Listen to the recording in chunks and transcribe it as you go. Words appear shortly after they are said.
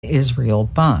Israel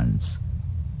bonds.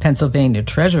 Pennsylvania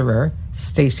Treasurer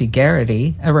Stacey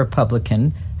Garrity, a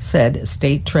Republican, said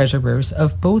state treasurers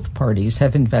of both parties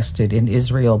have invested in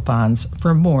Israel bonds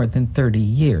for more than 30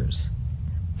 years.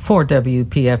 For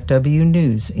WPFW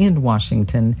News in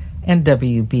Washington and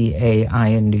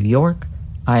WBAI in New York,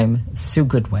 I'm Sue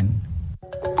Goodwin.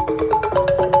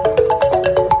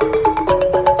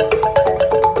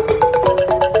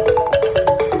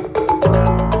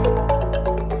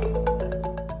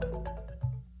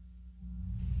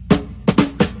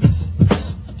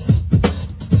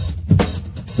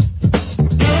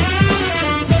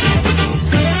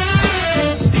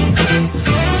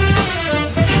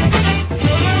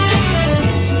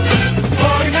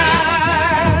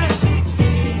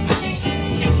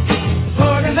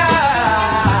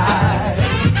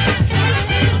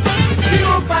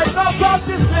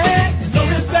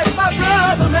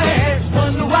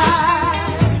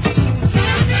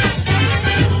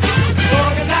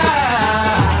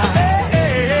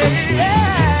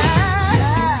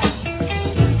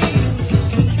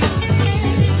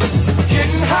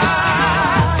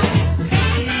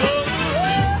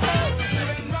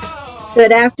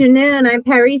 Good afternoon. I'm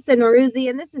Parisa Norouzi,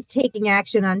 and this is Taking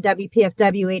Action on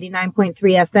WPFW 89.3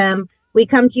 FM. We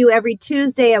come to you every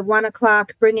Tuesday at 1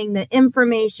 o'clock, bringing the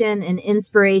information and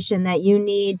inspiration that you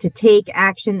need to take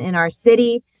action in our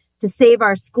city, to save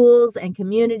our schools and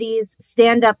communities,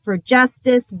 stand up for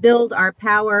justice, build our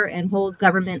power, and hold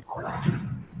government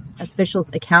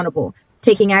officials accountable.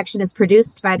 Taking Action is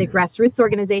produced by the grassroots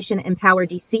organization Empower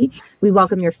DC. We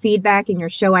welcome your feedback and your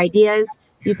show ideas.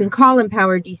 You can call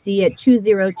Empower DC at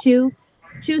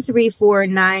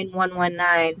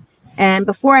 202-234-9119. And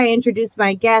before I introduce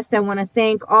my guest, I want to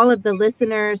thank all of the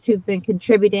listeners who've been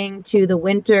contributing to the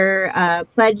winter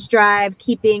pledge drive,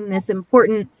 keeping this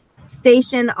important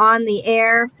station on the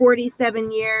air,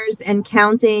 47 years and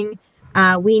counting.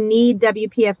 We need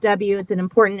WPFW. It's an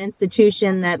important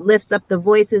institution that lifts up the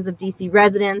voices of DC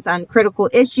residents on critical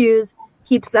issues,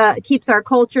 keeps our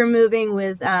culture moving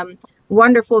with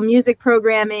wonderful music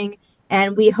programming,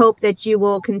 and we hope that you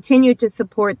will continue to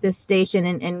support this station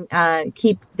and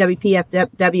keep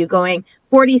WPFW going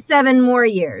 47 more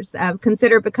years.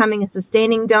 Consider becoming a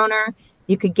sustaining donor.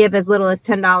 You could give as little as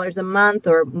 $10 a month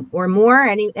or more,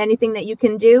 anything that you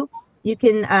can do. You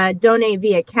can donate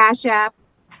via Cash App,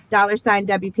 $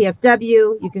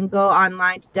 WPFW. You can go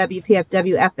online to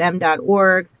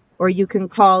WPFWFM.org, or you can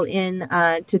call in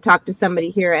to talk to somebody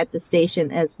here at the station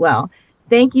as well.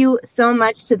 Thank you so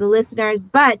much to the listeners,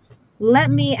 but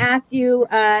let me ask you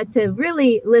to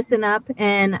really listen up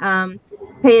and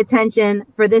pay attention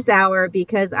for this hour,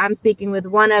 because I'm speaking with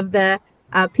one of the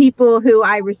people who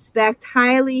I respect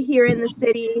highly here in the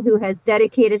city, who has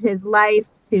dedicated his life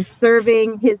to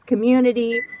serving his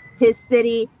community, his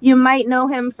city. You might know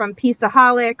him from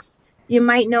Peaceaholics. You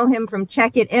might know him from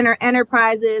Check It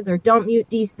Enterprises or Don't Mute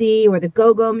DC or the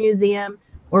Go-Go Museum,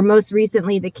 or most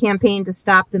recently, the Campaign to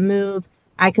Stop the Move.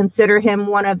 I consider him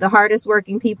one of the hardest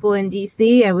working people in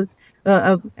DC. It was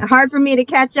hard for me to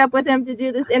catch up with him to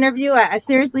do this interview. I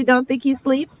seriously don't think he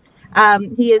sleeps.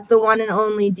 He is the one and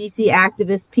only DC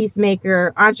activist,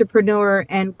 peacemaker, entrepreneur,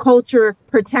 and culture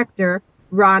protector,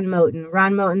 Ron Moten.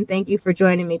 Ron Moten, thank you for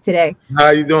joining me today.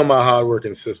 How you doing, my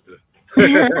hardworking sister?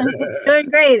 Doing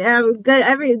great. Good.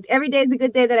 Every day is a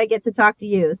good day that I get to talk to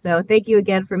you. So thank you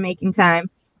again for making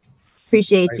time.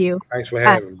 Appreciate you. Thanks for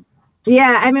having me.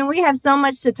 Yeah, I mean, we have so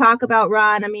much to talk about,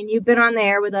 Ron. I mean, you've been on the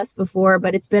air with us before,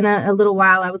 but it's been a little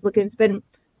while. I was looking, it's been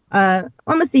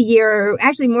almost a year,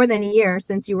 actually more than a year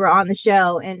since you were on the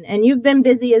show, and you've been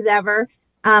busy as ever.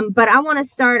 But I want to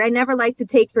start, I never like to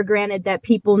take for granted that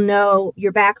people know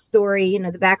your backstory,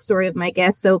 the backstory of my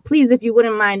guest. So please, if you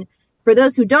wouldn't mind, for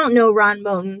those who don't know Ron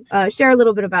Moten, share a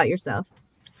little bit about yourself.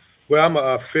 Well, I'm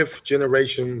a fifth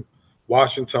generation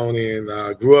Washingtonian.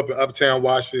 Grew up in Uptown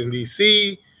Washington,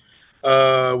 D.C.,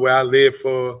 where I lived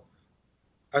for,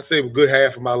 I say, a good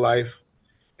half of my life.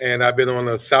 And I've been on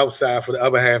the South Side for the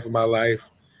other half of my life.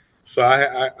 So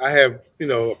I have,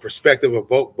 a perspective of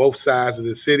both sides of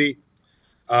the city.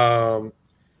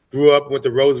 Grew up, went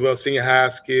to Roosevelt Senior High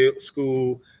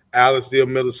School, Allisdale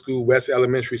Middle School, West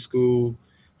Elementary School,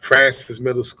 Francis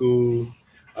Middle School.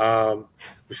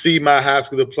 Received my high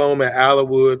school diploma at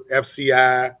Allenwood,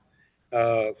 FCI,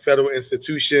 federal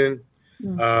institution.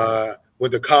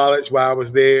 Went to college while I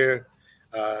was there.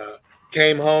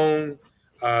 Came home,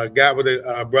 got with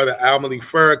brother Almali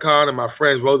Farrakhan and my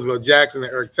friends Roosevelt Jackson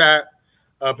and Eric Tapp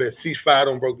up at Ceasefire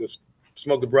Don't Broke the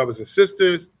Smoke the Brothers and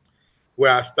Sisters,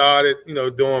 where I started,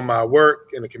 doing my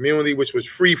work in the community, which was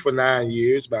free for 9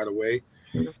 years, by the way.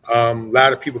 A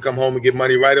lot of people come home and get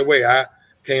money right away. I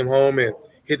came home and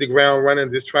hit the ground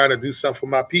running, just trying to do something for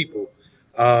my people.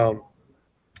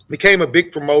 Became a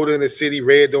big promoter in the city,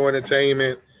 Red Door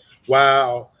Entertainment,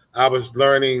 while I was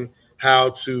learning how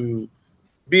to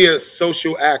be a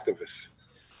social activist,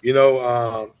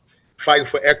 fighting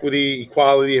for equity,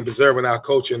 equality, and preserving our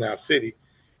culture in our city.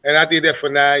 And I did that for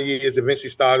 9 years, eventually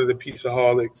started the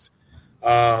Pizzaholics.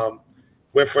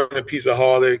 Went from the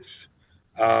Pizzaholics,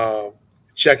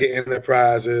 Checker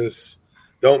Enterprises,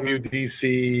 Don't Mute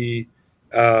DC.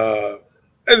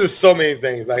 There's just so many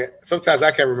things. Like sometimes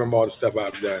I can't remember all the stuff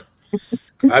I've done.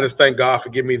 I just thank God for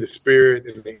giving me the spirit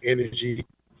and the energy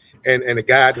and the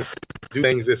guidance to do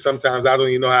things that sometimes I don't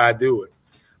even know how I do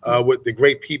it. With the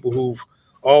great people who've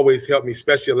always helped me,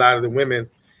 especially a lot of the women,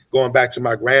 going back to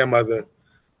my grandmother,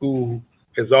 who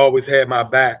has always had my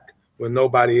back when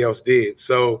nobody else did.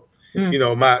 So,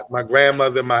 my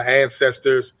grandmother, my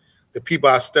ancestors, the people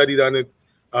I studied under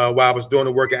while I was doing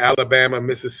the work in Alabama,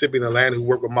 Mississippi, and Atlanta, who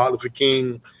worked with Martin Luther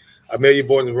King, Amelia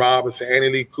Boynton Robinson, Annie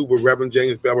Lee Cooper, Reverend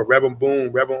James Bevel, Reverend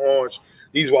Boone, Reverend Orange.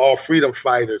 These were all freedom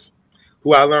fighters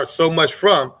who I learned so much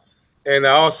from. And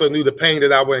I also knew the pain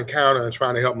that I would encounter in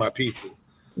trying to help my people.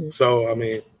 So,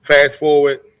 fast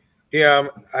forward, here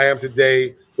I am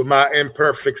today with my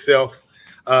imperfect self,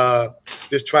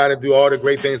 just trying to do all the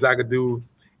great things I could do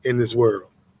in this world.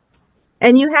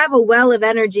 And you have a well of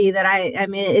energy that I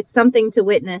mean, it's something to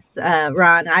witness,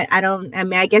 Ron.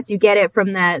 I guess you get it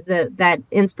from that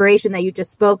inspiration that you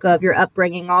just spoke of, your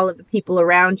upbringing, all of the people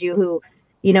around you who,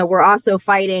 were also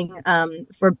fighting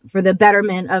for the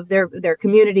betterment of their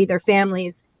community, their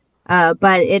families.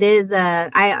 But it is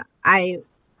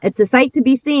it's a sight to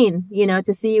be seen,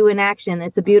 to see you in action.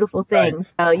 It's a beautiful thing. Right.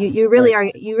 So you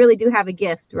really do have a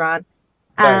gift, Ron.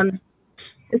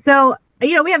 So,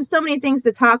 we have so many things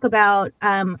to talk about.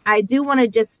 I do want to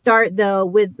just start, though,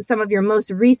 with some of your most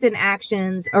recent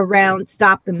actions around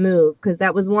Stop the Move, because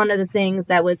that was one of the things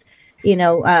that was,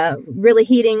 really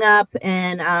heating up.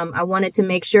 And I wanted to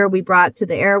make sure we brought to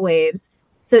the airwaves.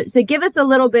 So give us a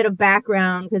little bit of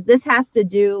background, because this has to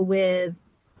do with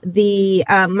the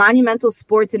Monumental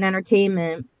Sports and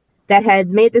Entertainment that had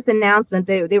made this announcement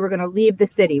that they were going to leave the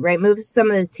city, right? Move some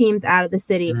of the teams out of the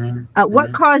city.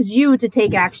 What caused you to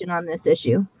take action on this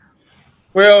issue?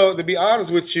 Well, to be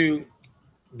honest with you,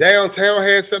 downtown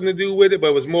had something to do with it, but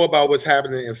it was more about what's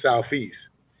happening in Southeast.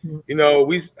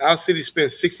 Our city spent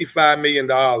 $65 million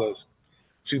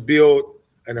to build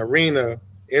an arena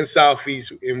in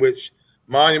Southeast in which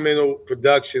Monumental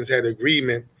Productions had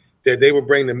agreement that they would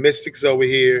bring the Mystics over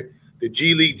here, the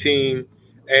G League team,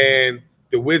 and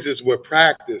the Wizards would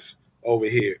practice over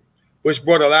here, which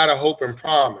brought a lot of hope and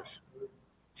promise.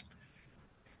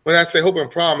 When I say hope and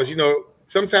promise,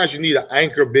 sometimes you need an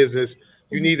anchor business.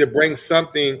 You need to bring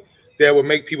something that will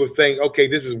make people think, okay,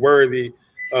 this is worthy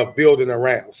of building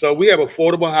around. So we have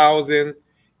affordable housing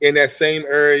in that same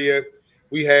area.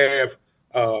 We have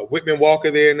Whitman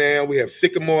Walker there now. We have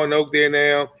Sycamore and Oak there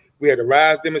now. We have the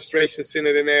Rise Demonstration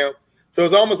Center there now. So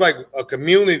it's almost like a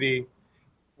community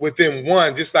within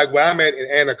one, just like where I'm at in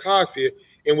Anacostia,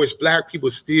 in which Black people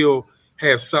still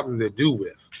have something to do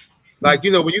with. Like,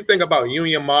 when you think about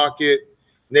Union Market,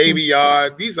 Navy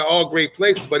Yard, these are all great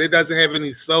places, but it doesn't have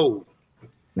any soul.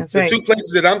 That's right. The two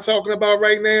places that I'm talking about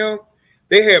right now,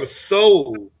 they have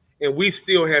soul, and we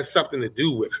still have something to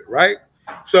do with it, right?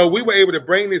 So we were able to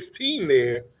bring this team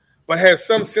there, but have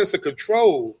some sense of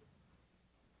control,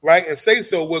 right? And say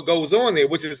so what goes on there,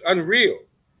 which is unreal.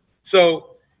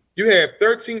 So you have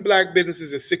 13 Black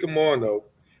businesses in Sycamore and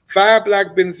Oak, 5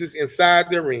 Black businesses inside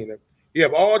the arena. You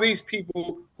have all these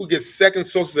people who get second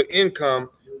sources of income,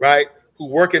 right? Who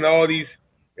work in all these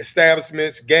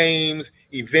establishments, games,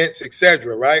 events,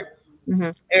 etc., right?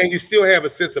 And you still have a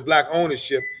sense of Black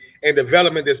ownership and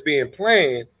development that's being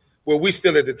planned where we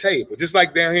still at the table. Just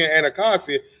like down here in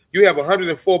Anacostia, you have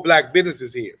 104 Black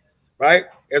businesses here, right?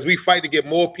 As we fight to get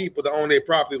more people to own their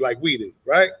property like we do,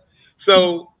 right?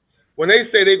 So when they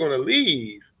say they're going to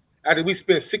leave after we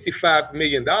spent $65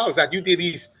 million, after you did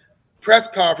these press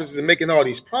conferences and making all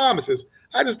these promises,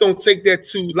 I just don't take that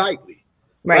too lightly,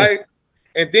 right?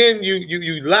 And then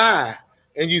you lie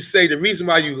and you say the reason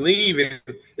why you leaving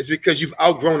is because you've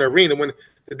outgrown the arena when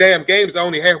the damn games are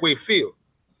only halfway filled,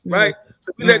 right?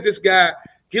 So we let this guy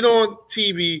get on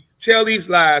TV, tell these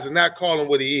lies and not call him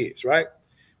what he is, right?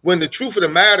 When the truth of the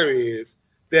matter is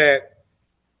that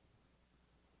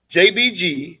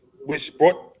JBG, which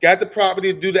got the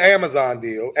property to do the Amazon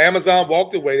deal, Amazon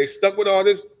walked away. They stuck with all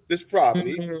this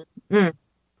property.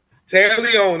 Taylor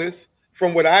Leonis,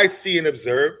 from what I see and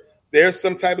observe, there's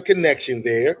some type of connection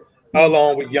there,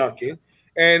 along with Youngkin.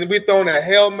 And we're throwing a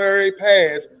Hail Mary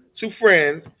pass to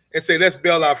friends and say, let's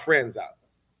bail our friends out.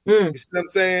 You see what I'm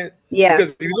saying? Yeah.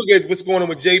 Because if you look at what's going on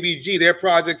with JBG, their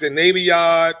projects in Navy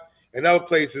Yard and other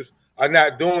places are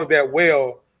not doing that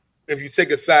well. If you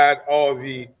take aside all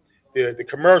the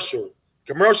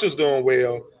commercials doing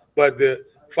well, but as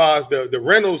far as the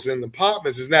rentals and the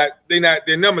apartments is not,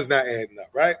 their numbers not adding up,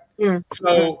 right?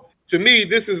 So to me,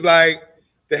 this is like,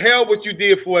 the hell what you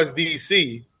did for us,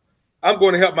 DC. I'm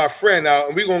going to help my friend out,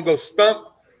 and we're going to go stump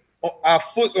our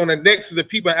foots on the necks of the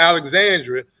people in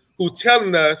Alexandria who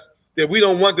telling us that we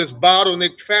don't want this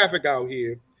bottleneck traffic out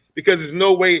here because there's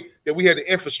no way that we had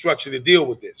the infrastructure to deal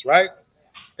with this, right?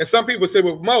 And some people say,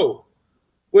 well, Mo,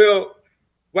 well,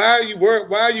 why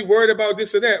are you worried about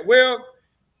this or that? Well,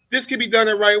 this can be done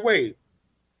the right way.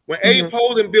 When Abe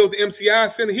Poland built the MCI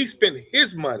Center, he spent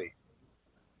his money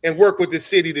and worked with the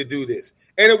city to do this.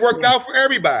 And it worked out for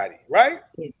everybody, right?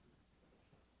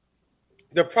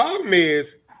 The problem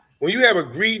is when you have a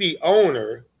greedy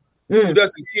owner who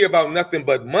doesn't care about nothing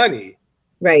but money,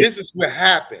 right? This is what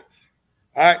happens.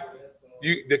 All right.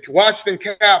 The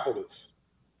Washington Capitals,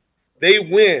 they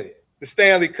win the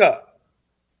Stanley Cup.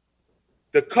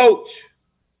 The coach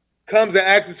comes and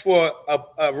asks for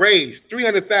a raise,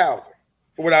 $300,000,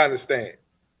 for what I understand.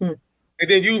 And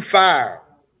then you fire.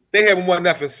 They haven't won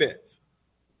nothing since.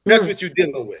 That's what you're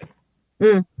dealing with.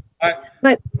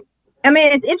 But I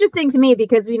mean, it's interesting to me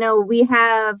because we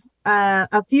have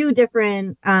a few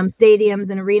different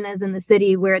stadiums and arenas in the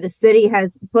city where the city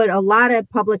has put a lot of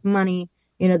public money.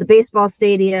 The baseball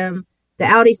stadium, the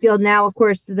Audi Field. Now, of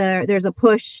course, there's a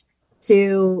push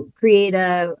to create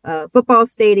a football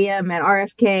stadium at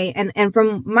RFK. And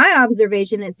from my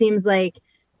observation, it seems like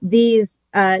these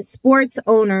sports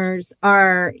owners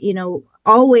are,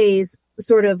 always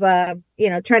sort of,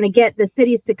 trying to get the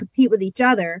cities to compete with each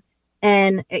other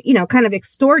and, kind of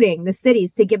extorting the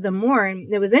cities to give them more.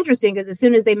 And it was interesting because as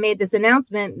soon as they made this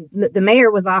announcement, the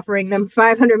mayor was offering them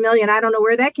 $500 million. I don't know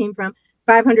where that came from,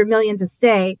 $500 million to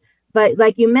stay. But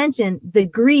like you mentioned, the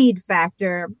greed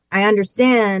factor, I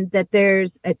understand that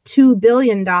there's a $2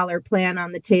 billion plan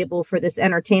on the table for this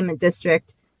entertainment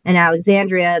district in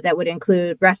Alexandria that would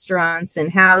include restaurants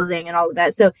and housing and all of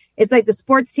that. So it's like the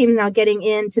sports team now getting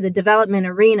into the development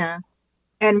arena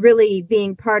and really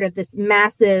being part of this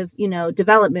massive,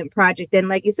 development project. And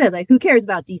like you said, like, who cares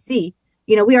about DC?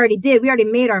 We already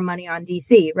made our money on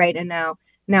DC, right? And now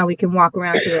we can walk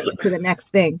around to the next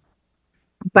thing.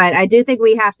 But I do think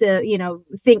we have to,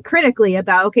 think critically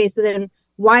about, okay, so then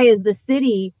why is the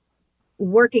city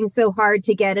working so hard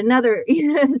to get another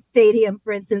stadium,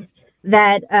 for instance,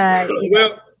 that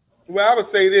Well, I would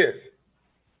say this.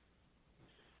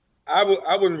 I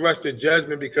wouldn't rush to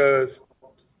judgment because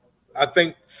I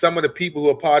think some of the people who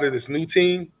are part of this new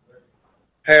team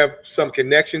have some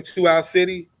connection to our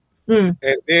city. And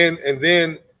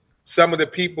then some of the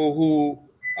people who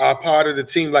are part of the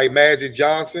team, like Magic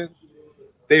Johnson,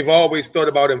 they've always thought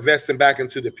about investing back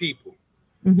into the people.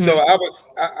 So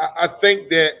I think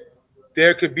that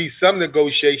there could be some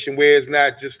negotiation where it's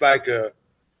not just like a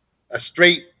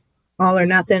straight all or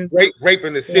nothing rape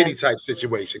in the city type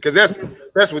situation, because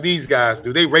that's what these guys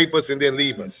do. They rape us and then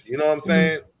leave us. You know what I'm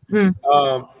saying?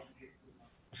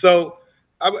 So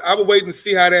I would wait and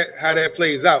see how that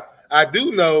plays out. I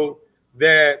do know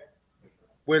that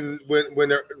when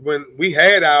we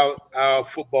had our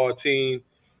football team,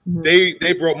 they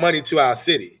brought money to our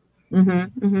city.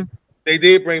 They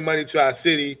did bring money to our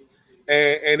city,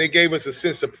 and they gave us a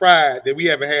sense of pride that we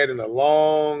haven't had in a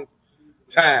long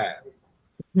time.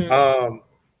 These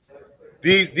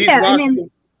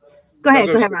Washington. Go ahead,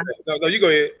 Ron. No, you go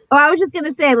ahead. Oh, I was just going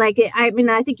to say,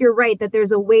 I think you're right that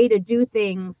there's a way to do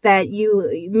things that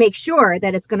you make sure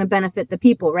that it's going to benefit the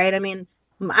people, right? I mean,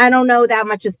 I don't know that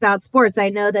much about sports. I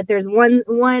know that there's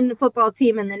one football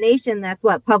team in the nation that's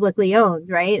publicly owned,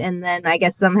 right? And then I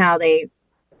guess somehow they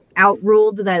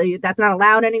outruled that's not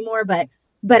allowed anymore. But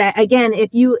again,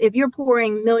 if you're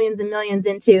pouring millions and millions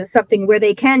into something where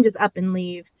they can just up and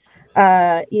leave,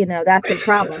 that's a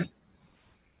problem.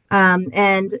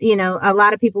 And a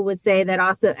lot of people would say that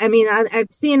also. I mean, I've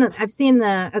seen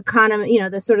the economy,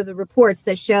 the sort of the reports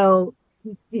that show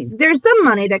there's some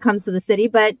money that comes to the city,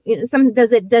 but does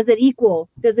it equal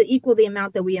the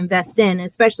amount that we invest in,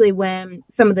 especially when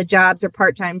some of the jobs are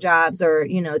part-time jobs or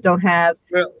don't have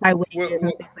high wages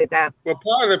and things like that. Well,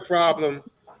 part of the problem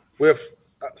with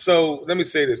so let me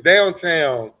say this: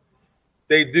 downtown,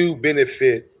 they do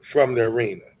benefit from the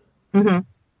arena,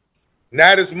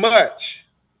 not as much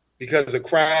because of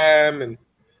crime and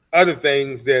other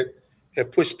things that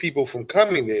have pushed people from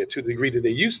coming there to the degree that they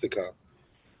used to come.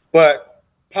 But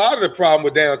part of the problem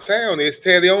with downtown is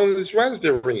Terry Owens runs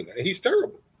the arena, and he's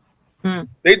terrible.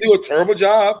 They do a terrible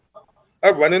job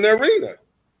of running the arena.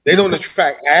 They don't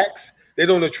attract acts. They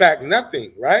don't attract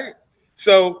nothing, right?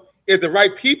 So if the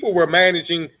right people were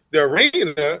managing the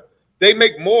arena, they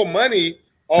make more money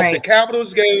off the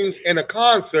Capitals games and the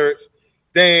concerts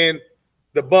than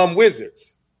the bum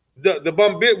Wizards. The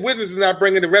bum Wizards are not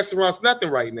bringing the restaurants nothing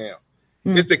right now.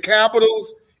 It's the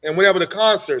Capitals and whenever the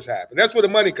concerts happen. That's where the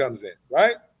money comes in,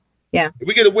 right? Yeah. If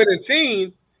we get a winning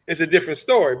team, it's a different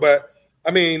story. But,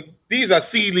 I mean, these are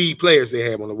C-League players they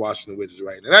have on the Washington Wizards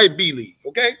right now. Not B-League,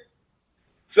 okay?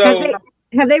 So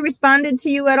have they responded to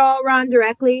you at all, Ron,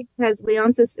 directly? Has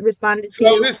Leonsis responded to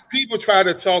you? So people try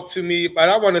to talk to me, but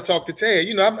I want to talk to Ted.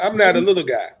 You know, I'm not a little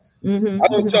guy. I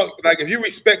don't talk. Like, if you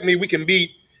respect me, we can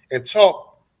meet and talk.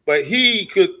 But he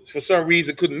for some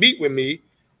reason, couldn't meet with me.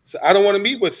 So I don't want to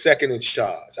meet with second in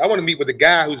charge. I want to meet with the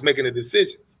guy who's making the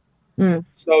decisions.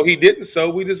 So he didn't. So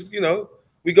we just,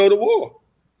 we go to war.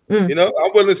 I'm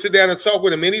willing to sit down and talk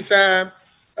with him anytime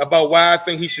about why I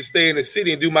think he should stay in the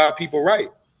city and do my people right.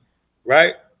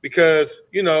 Right? Because,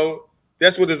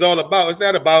 that's what it's all about. It's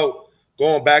not about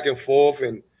going back and forth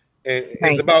and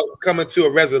it's about coming to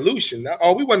a resolution.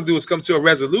 All we want to do is come to a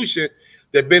resolution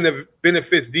that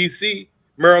benefits DC,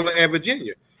 Maryland, and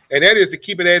Virginia. And that is to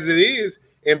keep it as it is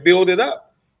and build it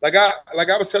up. Like I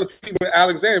was telling people in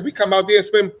Alexandria, we come out there and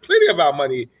spend plenty of our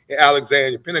money in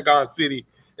Alexandria, Pentagon City,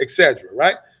 etc.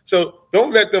 Right? So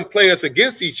don't let them play us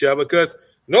against each other because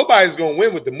nobody's going to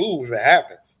win with the move if it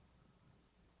happens.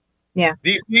 Yeah.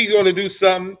 DC's going to do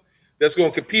something that's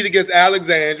going to compete against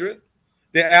Alexandria.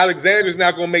 Then Alexandria's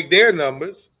not going to make their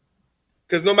numbers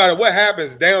because no matter what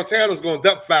happens, downtown is going to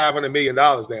dump $500 million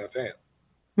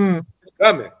downtown. It's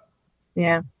coming.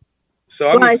 Yeah.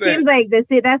 So it seems like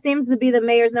that seems to be the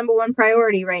mayor's number one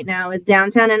priority right now is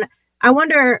downtown. And I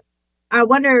wonder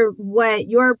what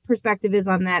your perspective is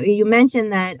on that. You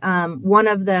mentioned that one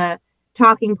of the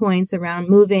talking points around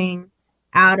moving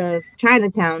out of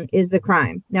Chinatown is the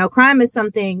crime. Now, crime is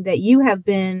something that you have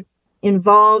been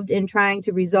involved in trying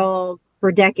to resolve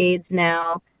for decades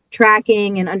now,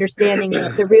 tracking and understanding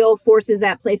the real forces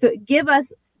at play. So give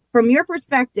us, from your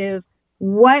perspective,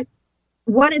 what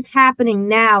is happening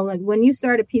now? Like when you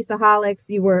started Peaceaholics,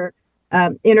 you were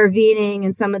intervening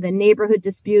in some of the neighborhood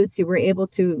disputes. You were able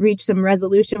to reach some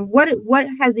resolution. What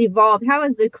has evolved? How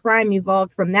has the crime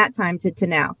evolved from that time to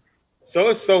now? So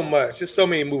it's so much. There's so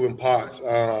many moving parts.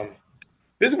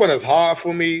 This one is hard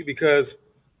for me because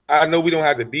I know we don't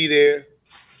have to be there.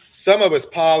 Some of it's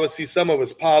policy, some of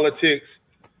it's politics,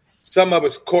 some of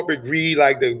it's corporate greed,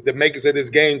 like the makers of this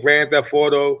game, Grand Theft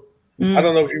Auto. I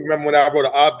don't know if you remember when I wrote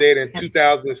an op-ed in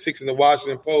 2006 in the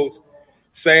Washington Post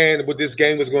saying what this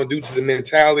game was going to do to the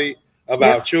mentality of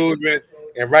our children.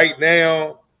 And right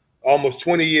now, almost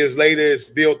 20 years later, it's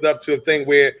built up to a thing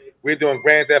where we're doing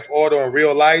Grand Theft Auto in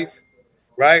real life,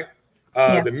 right?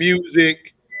 The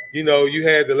music, you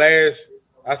had the last,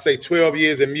 I say 12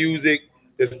 years of music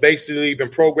that's basically been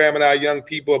programming our young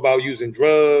people about using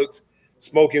drugs,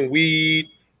 smoking weed,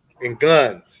 and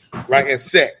guns, right? And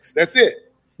sex. That's it.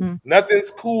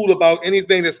 Nothing's cool about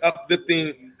anything that's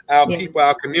uplifting our people,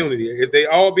 our community. If they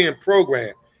all being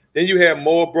programmed, then you have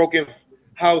more broken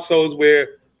households where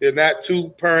they're not two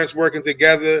parents working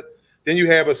together. Then you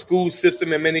have a school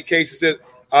system in many cases that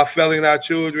are failing our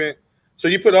children. So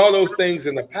you put all those things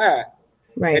in the pot.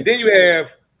 Right. And then you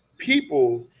have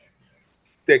people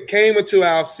that came into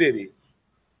our city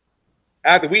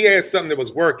after we had something that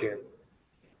was working,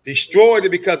 destroyed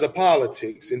it because of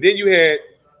politics. And then you had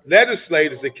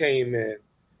legislators that came in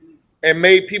and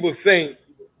made people think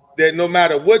that no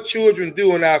matter what children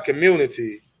do in our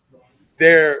community,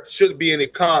 there shouldn't be any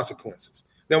consequences.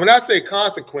 Now, when I say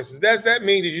consequences, does that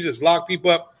mean that you just lock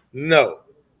people up? No.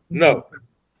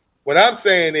 What I'm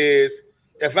saying is,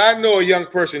 if I know a young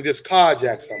person just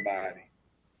carjacked somebody,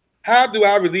 how do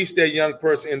I release that young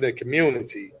person in the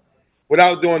community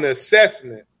without doing an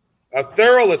assessment, a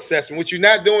thorough assessment, which you're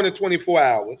not doing in 24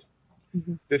 hours,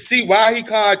 to see why he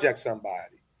carjacked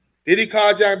somebody? Did he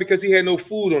carjack because he had no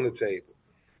food on the table?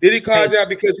 Did he carjack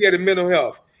because he had a mental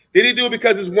health? Did he do it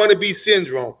because it's wannabe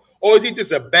syndrome? Or is he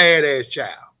just a badass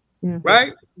child,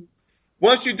 right?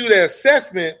 Once you do that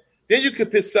assessment, then you can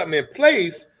put something in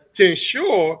place to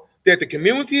ensure that the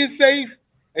community is safe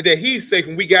and that he's safe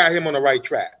and we got him on the right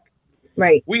track.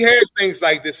 Right. We had things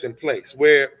like this in place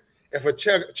where if a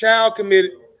child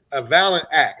committed a violent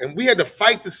act, and we had to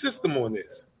fight the system on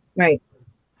this, right,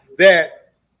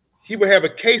 that he would have a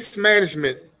case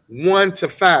management 1 to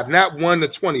 5, not 1 to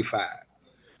 25.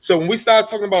 So when we start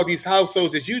talking about these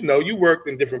households, as you know, you worked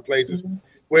in different places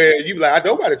where you like, I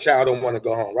know why the child don't want to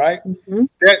go home, right?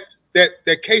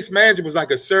 That case manager was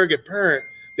like a surrogate parent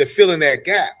that fill in that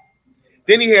gap.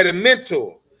 Then he had a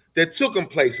mentor that took them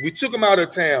place. We took them out of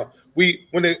town.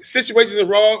 When the situations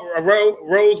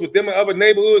arose with them in other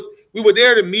neighborhoods, we were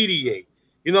there to mediate.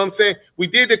 You know what I'm saying? We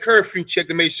did the curfew check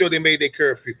to make sure they made their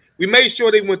curfew. We made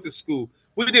sure they went to school.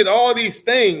 We did all these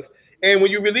things. And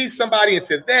when you release somebody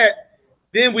into that,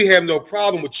 then we have no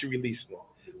problem with you releasing them.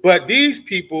 But these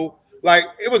people, like,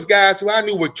 it was guys who I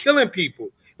knew were killing people.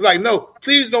 Like, no,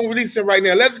 please don't release him right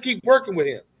now. Let's keep working with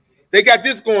him. They got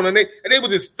this going on. They were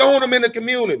just throwing them in the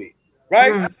community,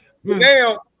 right? Mm-hmm.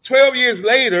 Now, 12 years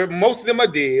later, most of them are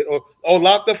dead or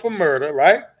locked up for murder,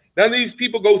 right? None of these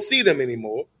people go see them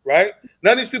anymore, right?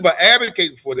 None of these people are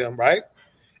advocating for them, right?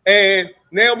 And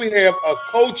now we have a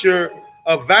culture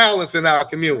of violence in our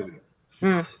community.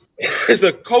 Mm. It's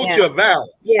a culture of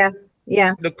violence. Yeah,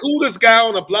 yeah. The coolest guy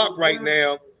on the block right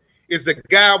now is the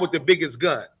guy with the biggest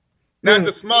gun, not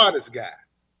the smartest guy.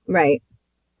 Right.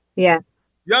 Yeah.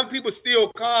 Young people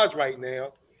steal cars right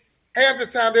now. Half the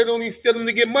time, they don't even steal them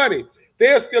to get money.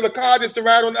 They'll steal a car just to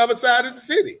ride on the other side of the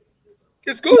city.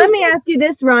 It's cool. Let me ask you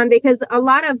this, Ron, because a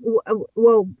lot of,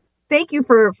 thank you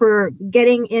for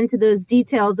getting into those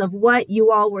details of what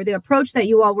you all were, the approach that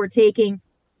you all were taking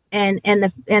and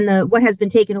the what has been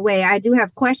taken away. I do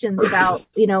have questions about,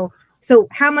 so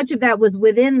how much of that was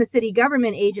within the city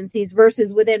government agencies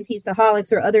versus within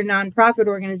Peaceaholics or other nonprofit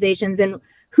organizations, and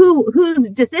whose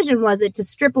decision was it to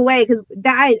strip away? Because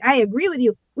I agree with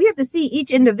you. We have to see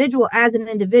each individual as an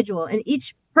individual, and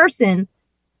each person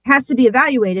has to be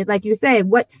evaluated. Like you said,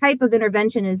 what type of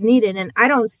intervention is needed? And I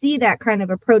don't see that kind of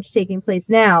approach taking place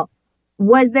now.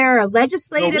 Was there a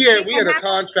legislative? No, we had a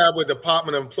contract with the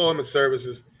Department of Employment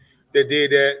Services that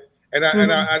did that. And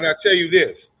I tell you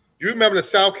this, you remember the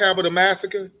South Capitol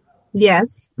Massacre?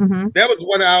 Yes. Mm-hmm. That was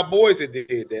one of our boys that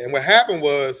did that. And what happened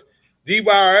was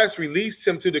DYRS released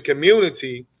him to the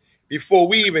community before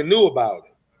we even knew about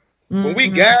it. Mm-hmm. When we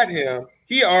got him,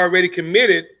 he already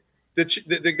committed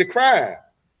the crime.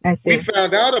 I see. We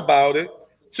found out about it,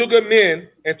 took him in,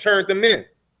 and turned them in.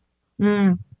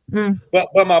 Mm-hmm.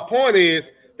 But my point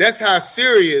is, that's how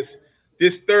serious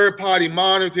this third-party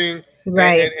monitoring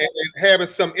and having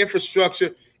some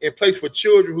infrastructure in place for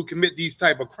children who commit these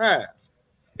type of crimes.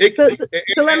 And then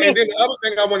the other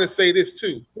thing I want to say this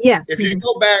too. Yeah. If you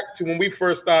go back to when we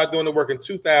first started doing the work in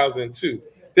 2002,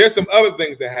 there's some other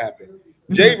things that happened.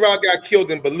 J-Rock got killed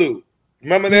in Ballou.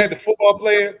 Remember that, the football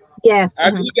player? Yes.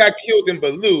 After he got killed in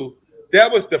Ballou,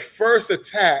 that was the first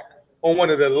attack on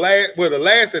the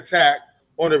last attack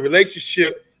on the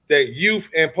relationship that youth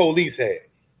and police had.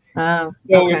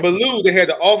 So in Ballou, they had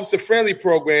the officer-friendly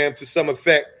program to some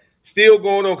effect still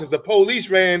going on because the police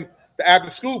ran the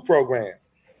after-school program.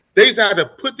 They used to have to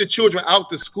put the children out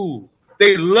to school.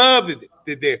 They loved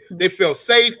it there. They felt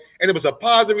safe, and it was a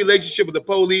positive relationship with the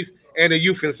police and the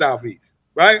youth in Southeast,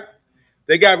 right?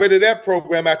 They got rid of that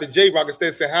program after J-Rock. Instead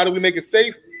of saying, how do we make it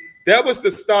safe? That was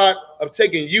the start of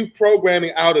taking youth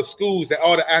programming out of schools, and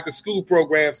all the after-school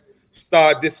programs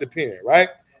start disappearing, right?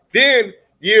 Then,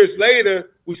 years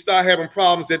later, we start having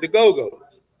problems at the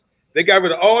Go-Go's. They got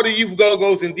rid of all the youth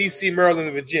Go-Go's in D.C., Maryland,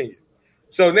 and Virginia.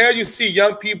 So now you see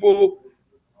young people,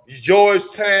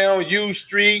 Georgetown, U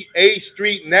Street, A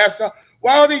Street, Nassau.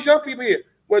 Why are these young people here?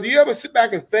 Well, do you ever sit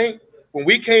back and think when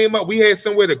we came up, we had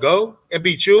somewhere to go and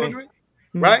be children,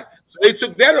 right? So they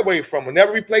took that away from them,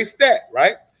 never replaced that,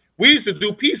 right? We used to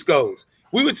do Peace Goes.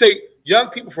 We would take young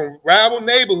people from rival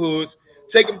neighborhoods,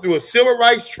 take them through a civil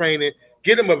rights training,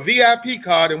 get them a VIP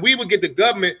card, and we would get the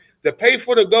government to pay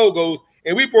for the Go-Go's,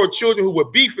 and we brought children who were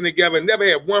beefing together and never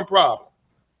had one problem.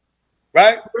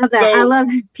 Right? I love that. I love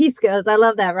Peace Goes. I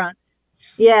love that, Ron.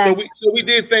 Yeah. So we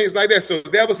did things like that. So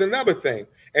that was another thing.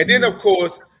 And then, of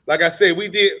course, like I said, we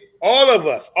did all of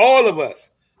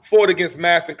us fought against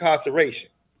mass incarceration.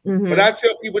 Mm-hmm. But I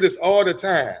tell people this all the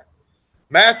time.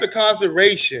 Mass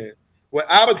incarceration, when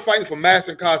I was fighting for mass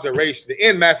incarceration, to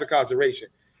end mass incarceration,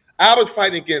 I was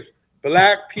fighting against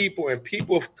Black people and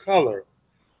people of color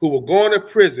who were going to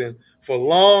prison for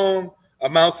long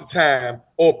amounts of time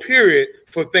or period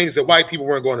for things that white people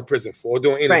weren't going to prison for or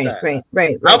doing any time.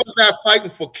 Right. I was not fighting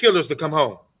for killers to come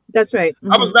home. That's right.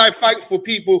 Mm-hmm. I was not fighting for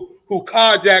people who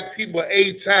carjacked people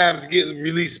 8 times to get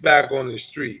released back on the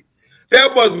street.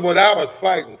 That wasn't what I was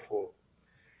fighting for.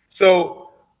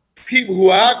 So people who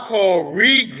I call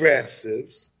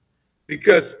regressives,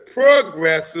 because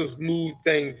progressives move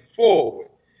things forward.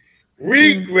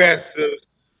 Regressives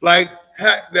like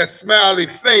that smiley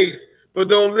face, but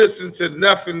don't listen to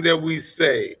nothing that we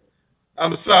say.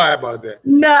 I'm sorry about that.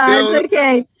 No, it's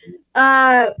okay.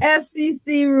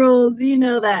 FCC rules, you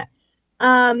know that.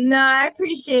 No, I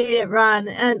appreciate it, Ron.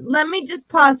 Let me just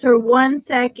pause for 1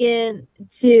 second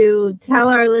to tell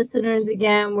our listeners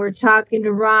again, we're talking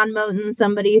to Ron Moten,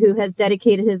 somebody who has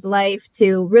dedicated his life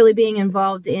to really being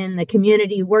involved in the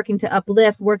community, working to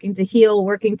uplift, working to heal,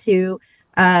 working to,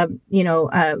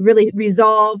 really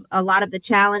resolve a lot of the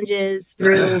challenges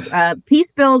through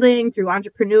peace building, through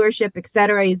entrepreneurship, et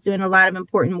cetera. He's doing a lot of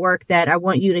important work that I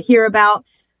want you to hear about.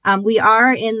 We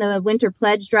are in the winter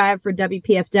pledge drive for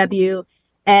WPFW,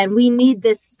 and we need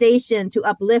this station to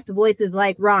uplift voices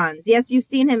like Ron's. Yes, you've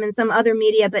seen him in some other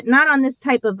media, but not on this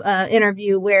type of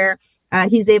interview where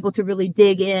he's able to really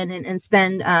dig in and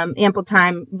spend ample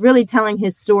time really telling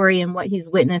his story and what he's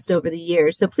witnessed over the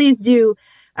years. So please do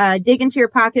dig into your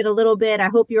pocket a little bit. I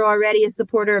hope you're already a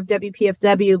supporter of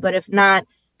WPFW, but if not,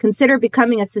 consider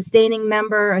becoming a sustaining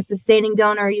member, a sustaining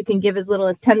donor. You can give as little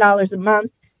as $10 a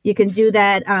month. You can do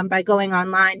that by going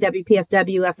online,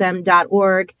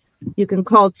 WPFWFM.org. You can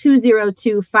call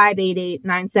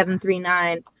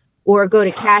 202-588-9739 or go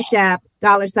to Cash App,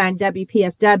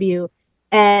 $WPFW.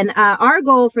 And our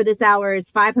goal for this hour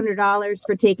is $500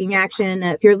 for taking action.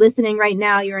 If you're listening right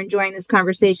now, you're enjoying this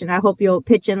conversation, I hope you'll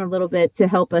pitch in a little bit to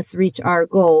help us reach our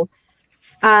goal.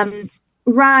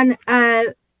 Ron,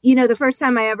 the first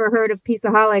time I ever heard of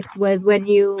Peaceaholics was when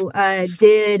you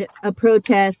did a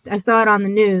protest. I saw it on the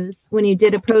news when you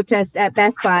did a protest at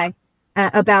Best Buy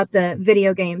about the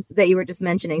video games that you were just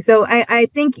mentioning. So I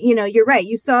think, you're right.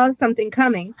 You saw something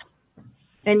coming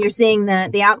and you're seeing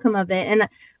the outcome of it. And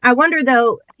I wonder,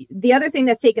 though, the other thing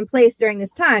that's taken place during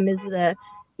this time is the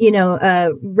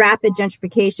rapid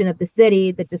gentrification of the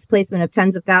city, the displacement of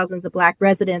tens of thousands of Black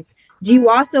residents. Do you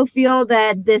also feel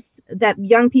that that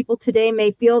young people today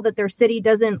may feel that their city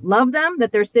doesn't love them,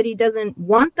 that their city doesn't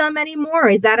want them anymore?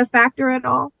 Is that a factor at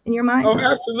all in your mind? Oh,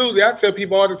 absolutely. I tell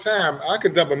people all the time, I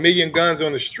can dump 1 million guns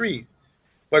on the street,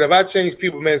 but if I change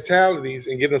people's mentalities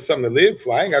and give them something to live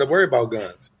for, I ain't got to worry about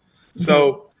guns. Mm-hmm.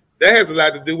 So that has a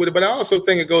lot to do with it. But I also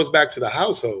think it goes back to the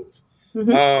households.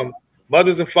 Mm-hmm.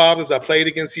 Mothers and fathers are played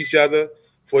against each other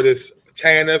for this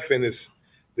TANF and this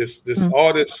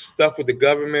all this stuff with the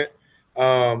government.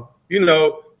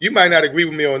 You might not agree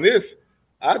with me on this.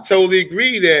 I totally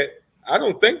agree that I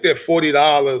don't think that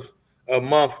 $40 a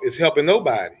month is helping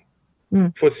nobody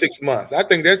for 6 months. I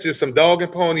think that's just some dog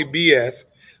and pony BS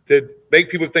to make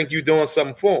people think you're doing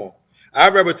something for them.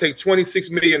 I'd rather take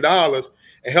 $26 million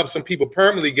and help some people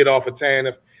permanently get off of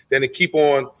TANF than to keep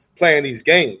on playing these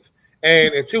games.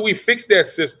 And until we fix that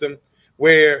system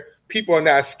where people are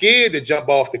not scared to jump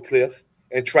off the cliff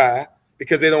and try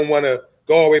because they don't want to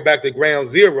go all the way back to ground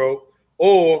zero,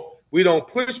 or we don't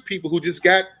push people who just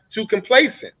got too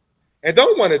complacent and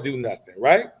don't want to do nothing,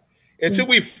 right? Until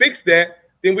we fix that,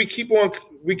 then we keep on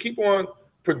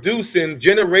producing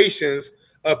generations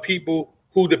of people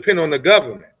who depend on the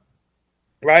government,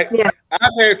 right? Yeah.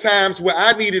 I've had times where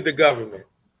I needed the government.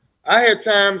 I had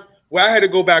times where I had to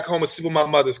go back home and sleep on my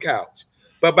mother's couch.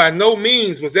 But by no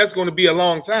means was that's going to be a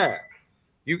long time.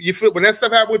 You feel when that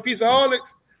stuff happened with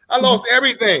Peaceaholics, I lost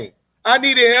everything. I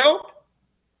needed help,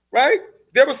 right?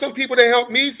 There were some people that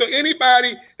helped me. So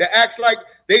anybody that acts like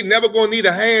they never going to need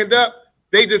a hand up,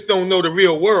 they just don't know the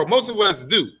real world. Most of us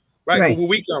do, right? Where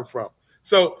we come from.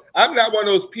 So I'm not one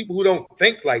of those people who don't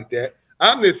think like that.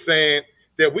 I'm just saying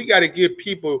that we got to give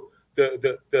people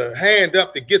the hand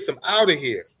up to get them out of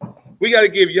here. We got to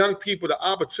give young people the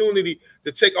opportunity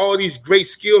to take all these great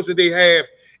skills that they have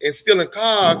in stealing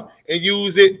cars and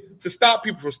use it to stop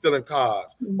people from stealing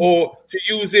cars, or to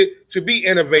use it to be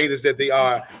innovators that they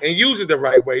are and use it the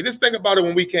right way. Just think about it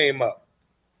when we came up.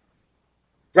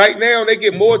 Right now, they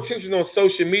get more attention on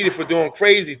social media for doing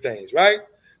crazy things, right?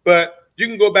 But you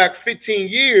can go back 15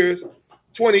 years,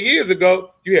 20 years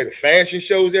ago, you had fashion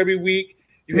shows every week.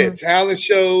 You had talent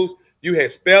shows. You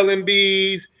had spelling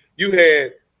bees. You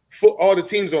had all the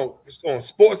teams on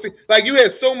sports. Like, you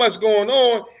had so much going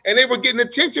on, and they were getting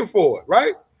attention for it,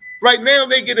 right? Right now,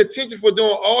 they get attention for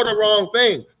doing all the wrong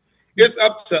things. It's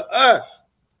up to us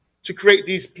to create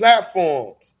these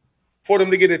platforms for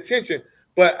them to get attention.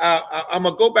 But I'm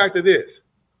going to go back to this.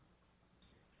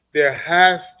 There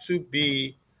has to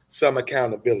be some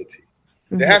accountability.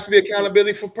 There has to be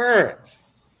accountability for parents.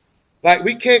 Like,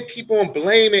 we can't keep on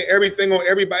blaming everything on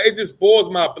everybody. It just boils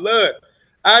my blood.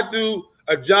 I do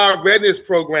a job readiness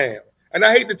program, and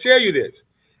I hate to tell you this.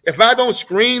 If I don't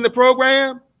screen the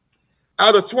program,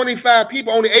 out of 25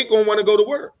 people, only 8 going to want to go to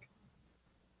work,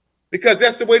 because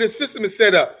that's the way the system is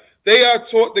set up. They are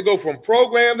taught to go from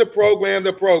program to program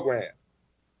to program,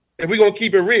 and we're going to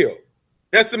keep it real.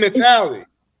 That's the mentality.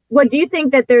 What do you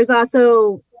think that there's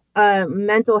also a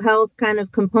mental health kind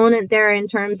of component there in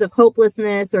terms of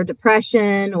hopelessness or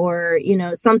depression, or, you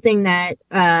know, something that,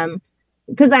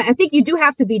 because I think you do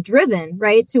have to be driven,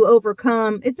 right, to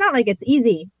overcome. It's not like it's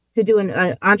easy to do an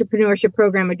entrepreneurship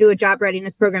program or do a job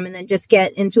readiness program and then just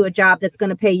get into a job that's going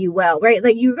to pay you well, right?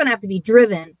 Like, you're going to have to be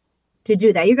driven to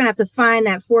do that. You're going to have to find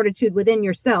that fortitude within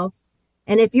yourself.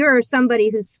 And if you're somebody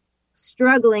who's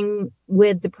struggling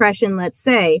with depression, let's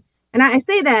say, and I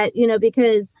say that, you know,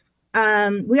 because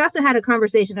we also had a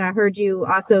conversation, I heard you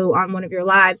also on one of your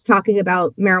lives talking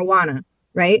about marijuana,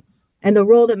 right? And the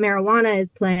role that marijuana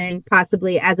is playing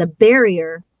possibly as a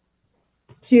barrier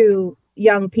to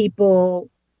young people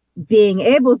being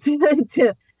able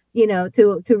to you know,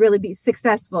 to really be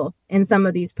successful in some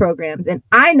of these programs. And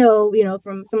I know, you know,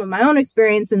 from some of my own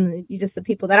experience and just the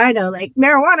people that I know, like,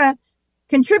 marijuana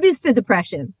contributes to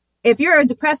depression. If you're a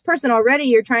depressed person already,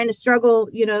 you're trying to struggle,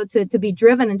 you know, to be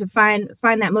driven and to find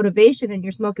that motivation, and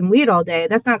you're smoking weed all day,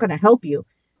 that's not going to help you.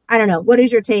 I don't know. What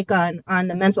is your take on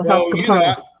the mental health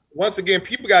component? You know, once again,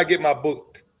 people got to get my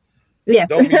book.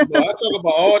 Yes. I talk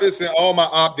about all this in all my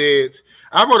op-eds.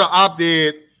 I wrote an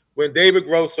op-ed when David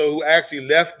Grosso, who actually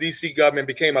left DC government,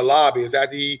 became a lobbyist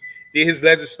after he did his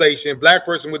legislation. Black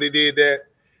person when they did that,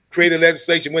 created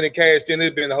legislation when it cashed in.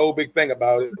 There's been a whole big thing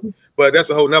about it, but that's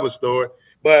a whole nother story.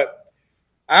 But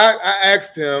I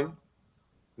asked him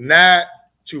not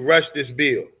to rush this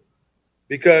bill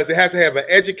because it has to have an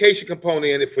education component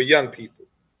in it for young people.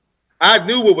 I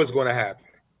knew what was going to happen,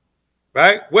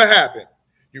 right? What happened?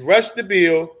 You rushed the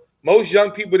bill. Most young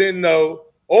people didn't know,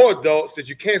 or adults, that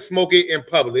you can't smoke it in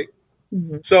public.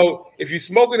 Mm-hmm. So if you're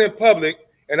smoking in public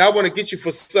and I want to get you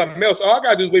for something else, all I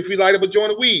got to do is wait for you to light up a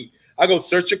joint of weed. I go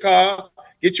search your car,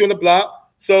 get you on the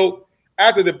block. So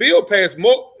after the bill passed,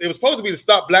 it was supposed to be to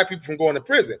stop black people from going to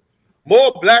prison.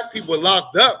 More black people were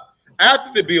locked up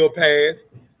after the bill passed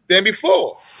than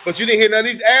before. But you didn't hear none of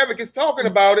these advocates talking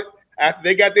about it after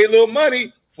they got their little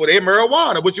money for their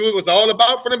marijuana, which it was all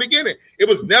about from the beginning. It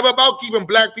was never about keeping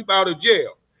black people out of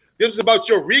jail. It was about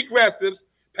your regressives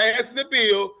passing the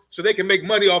bill so they can make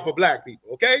money off of black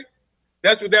people, okay?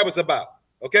 That's what that was about,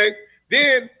 okay?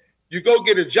 Then you go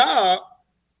get a job,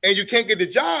 and you can't get the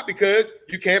job because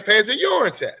you can't pass a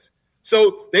urine test.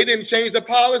 So they didn't change the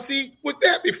policy with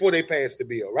that before they passed the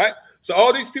bill, right? So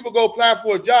all these people go apply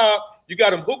for a job, you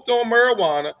got them hooked on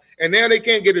marijuana, and now they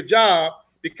can't get a job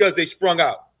because they sprung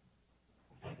out,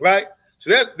 right?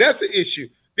 So that's an issue.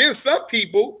 Then some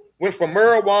people went from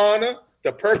marijuana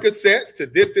to Percocets to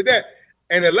this to that.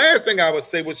 And the last thing I would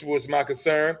say, which was my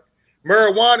concern,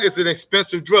 marijuana is an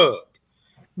expensive drug.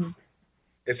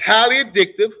 It's highly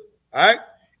addictive, all right?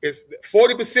 It's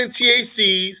 40%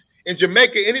 THCs. In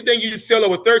Jamaica, anything you sell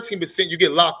over 13%, you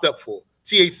get locked up for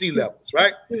THC levels,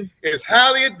 right? It's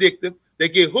highly addictive. They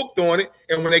get hooked on it.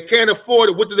 And when they can't afford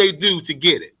it, what do they do to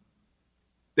get it?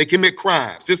 They commit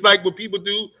crimes, just like what people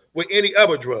do with any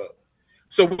other drug.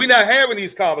 So we're not having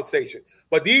these conversations.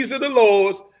 But these are the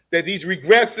laws that these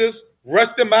regressives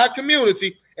rushed in my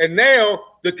community, and now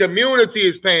the community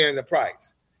is paying the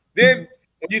price. Then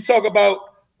when you talk about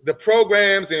the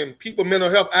programs and people mental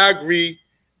health, I agree.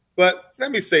 But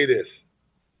let me say this.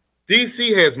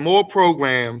 DC has more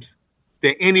programs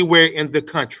than anywhere in the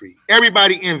country.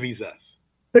 Everybody envies us.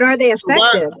 But are they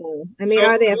effective? Are they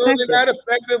effective? They're not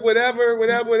effective,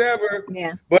 whatever.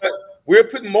 Yeah. But we're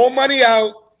putting more money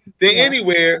out than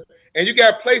anywhere. And you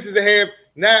got places that have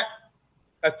not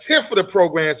a tenth of the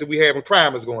programs that we have, and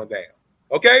crime is going down.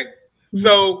 Okay? Mm-hmm.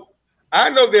 So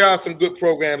I know there are some good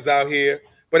programs out here,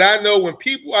 but I know when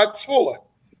people are taught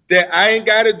that I ain't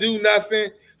got to do nothing,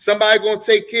 somebody going to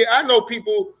take care. I know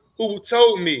people who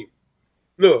told me,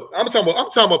 look, I'm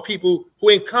talking about people who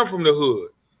ain't come from the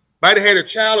hood, might have had a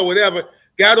child or whatever,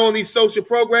 got on these social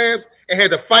programs and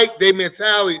had to fight their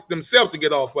mentality themselves to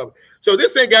get off of it. So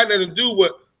this ain't got nothing to do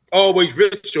with always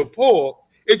rich or poor.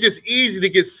 It's just easy to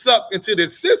get sucked into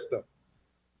this system.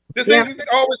 This ain't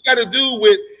always got to do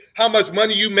with how much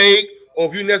money you make or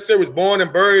if you necessarily was born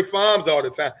and buried farms all the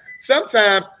time.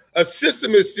 Sometimes a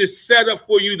system is just set up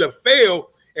for you to fail,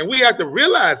 and we have to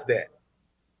realize that.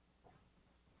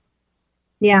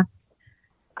 Yeah.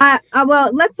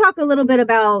 Well, let's talk a little bit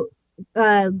about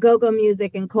go-go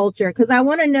music and culture, because I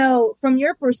want to know from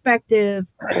your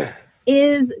perspective,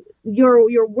 is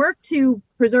your work to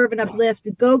preserve and uplift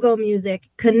go-go music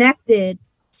connected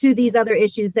to these other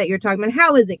issues that you're talking about?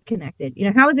 How is it connected?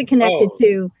 How is it connected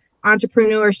to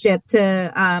entrepreneurship,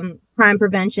 to crime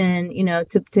prevention, to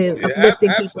uplifting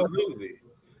people? Absolutely.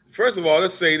 First of all,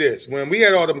 let's say this. When we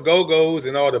had all them go-go's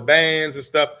and all the bands and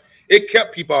stuff, it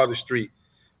kept people out of the street.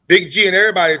 Big G and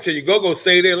everybody tell you go-go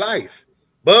saved their life.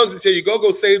 Bugs will tell you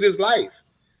go-go saved his life,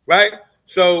 right?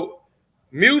 So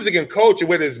music and culture,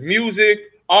 whether it's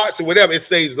music, arts, or whatever, it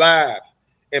saves lives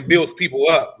and builds people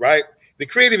up, right? The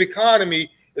creative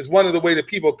economy is one of the ways that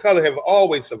people of color have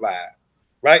always survived,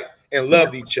 right? And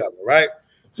loved each other, right?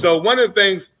 So one of the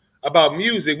things about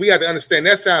music, we have to understand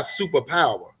that's our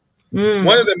superpower.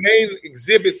 One of the main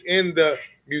exhibits in the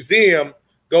museum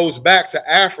goes back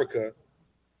to Africa,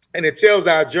 and it tells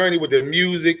our journey with the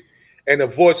music and the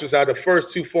voice, which are the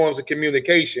first two forms of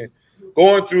communication,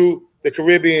 going through the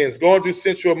Caribbeans, going through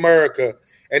Central America,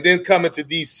 and then coming to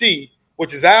DC,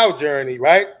 which is our journey,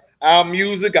 right? Our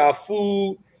music, our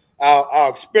food, our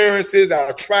experiences,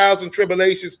 our trials and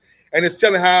tribulations. And it's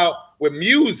telling how with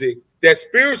music, that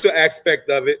spiritual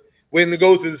aspect of it, when it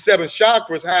goes to the seven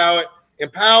chakras, how it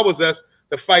empowers us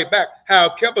to fight back, how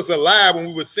it kept us alive when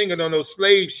we were singing on those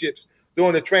slave ships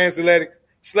during the transatlantic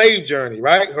slave journey,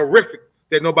 right? Horrific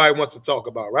that nobody wants to talk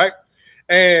about, right?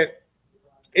 And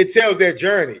it tells their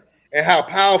journey and how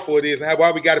powerful it is and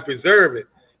why we got to preserve it,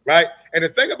 right? And the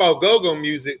thing about go-go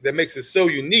music that makes it so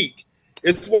unique,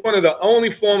 it's one of the only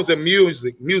forms of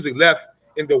music left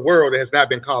in the world that has not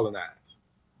been colonized.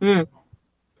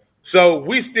 So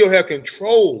we still have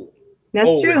control.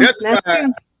 That's true.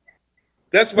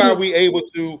 That's why we able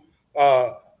to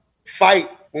fight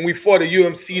when we fought the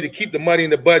UMC to keep the money in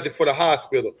the budget for the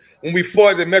hospital, when we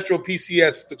fought the Metro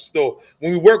PCS store,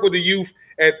 when we work with the youth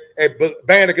at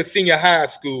Banneker Senior High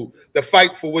School to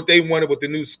fight for what they wanted with the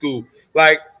new school.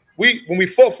 Like when we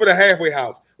fought for the halfway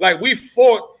house, like we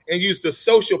fought and used the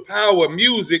social power of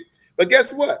music. But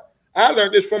guess what? I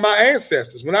learned this from my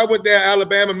ancestors. When I went down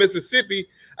Alabama, Mississippi,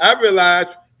 I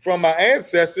realized from my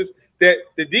ancestors that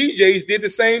the DJs did the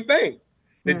same thing.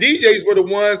 The DJs were the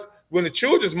ones when the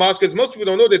children's mosque, because most people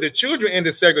don't know that the children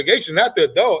ended segregation, not the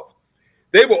adults.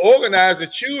 They were organized, the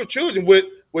children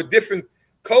with different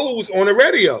codes on the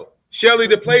radio. Shelly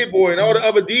the Playboy and all the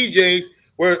other DJs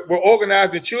were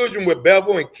organized the children with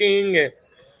Bevel and King and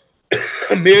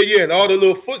Amelia and all the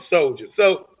little foot soldiers.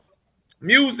 So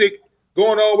music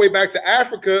going all the way back to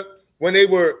Africa when they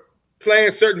were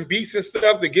playing certain beats and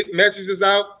stuff to get messages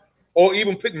out, or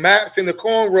even putting maps in the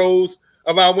cornrows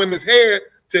of our women's hair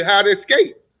to how to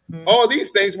escape. All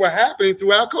these things were happening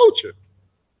through our culture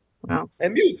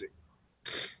and music.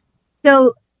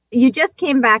 So you just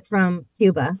came back from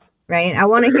Cuba, right? I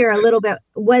want to hear a little bit.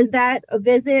 Was that a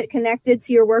visit connected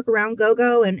to your work around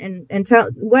go-go? And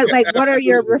tell what are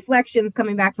your reflections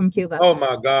coming back from Cuba? Oh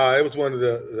my God, it was one of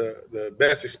the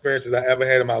best experiences I ever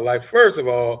had in my life. First of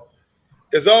all,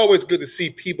 it's always good to see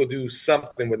people do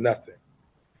something with nothing.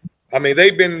 I mean,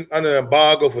 they've been under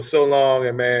embargo for so long,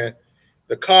 and man,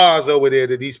 the cars over there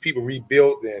that these people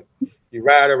rebuilt, and you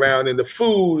ride around, and the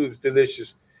food is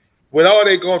delicious. With all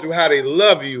they going through, how they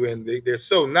love you, and they're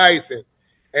so nice,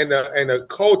 and the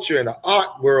culture and the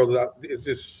art world is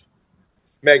just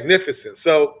magnificent.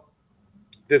 So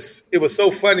it was so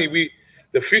funny.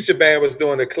 The Future Band was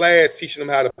doing a class teaching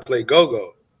them how to play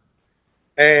go-go,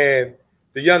 and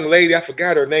the young lady, I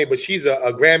forgot her name, but she's a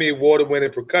Grammy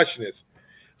Award-winning percussionist.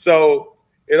 So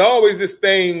it always this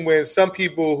thing when some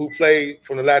people who play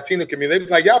from the Latino community, they was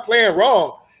like, y'all playing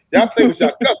wrong. Y'all play with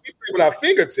your cup. We play with our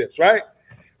fingertips, right?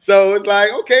 So it's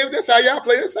like, okay, that's how y'all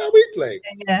play. That's how we play.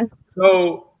 Yeah.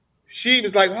 So she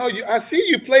was like, oh, I see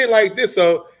you play like this.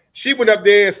 So she went up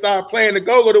there and started playing the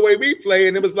go-go the way we play.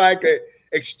 And it was like an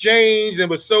exchange. And it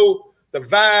was so the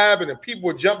vibe and the people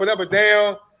were jumping up and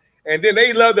down. And then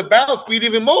they loved the bounce beat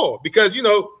even more because,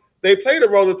 they play the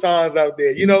Rollertons out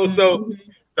there, so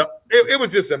it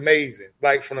was just amazing.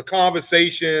 Like from the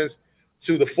conversations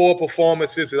to the 4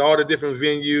 performances at all the different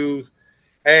venues.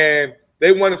 And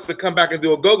they want us to come back and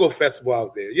do a go-go festival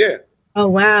out there. Yeah. Oh,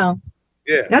 wow.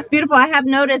 Yeah. That's beautiful. I have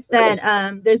noticed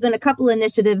that there's been a couple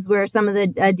initiatives where some of the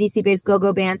DC-based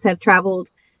go-go bands have traveled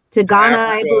to Ghana,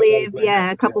 I believe.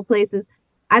 Yeah, a couple places.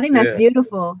 I think that's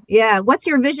beautiful. Yeah. What's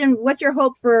your vision? What's your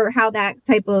hope for how that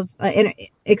type of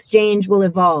exchange will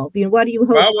evolve? What do you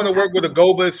hope? Well, I want to work with the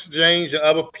Goba Exchange and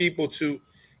other people to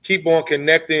keep on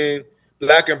connecting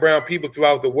Black and brown people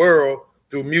throughout the world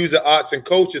through music, arts, and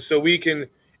culture so we can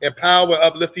empower,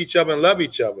 uplift each other, and love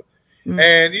each other.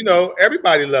 And,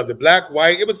 everybody loved it. Black,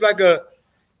 white. It was like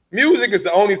music is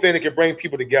the only thing that can bring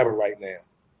people together right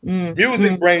now.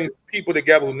 Music brings people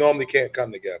together who normally can't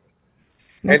come together.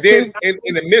 That's and then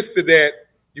in the midst of that,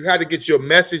 you had to get your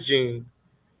messaging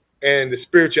and the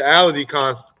spirituality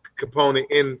component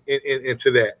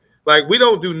into that. Like we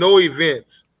don't do no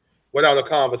events without a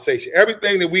conversation.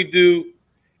 Everything that we do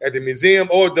at the museum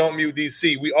or Don't Mute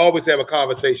DC, we always have a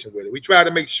conversation with it. We try to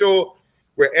make sure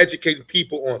we're educating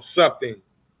people on something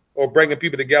or bringing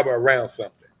people together around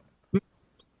something.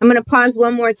 I'm going to pause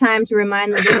one more time to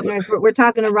remind the listeners we're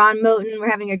talking to Ron Moten. We're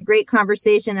having a great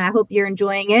conversation. I hope you're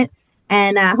enjoying it,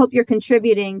 and I hope you're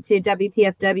contributing to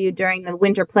WPFW during the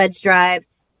Winter Pledge Drive.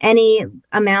 Any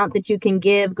amount that you can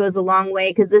give goes a long way,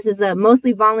 because this is a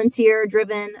mostly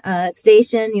volunteer-driven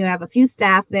station. You have a few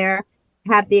staff there.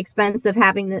 Have the expense of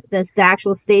having the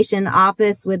actual station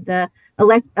office with the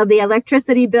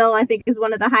electricity bill. I think is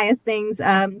one of the highest things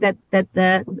on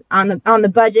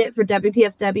the budget for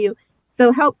WPFW.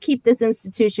 So help keep this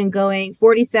institution going.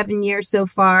 47 years so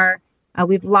far.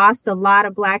 We've lost a lot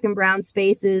of Black and brown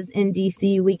spaces in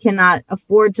DC. We cannot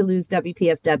afford to lose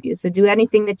WPFW. So do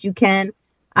anything that you can.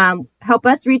 Help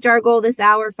us reach our goal this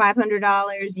hour,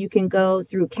 $500. You can go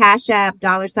through Cash App,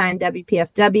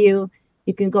 $WPFW.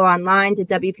 You can go online to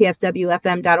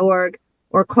WPFWFM.org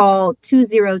or call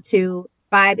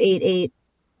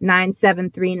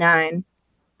 202-588-9739.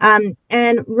 And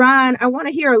Ron, I want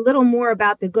to hear a little more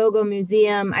about the Go-Go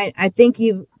Museum. I think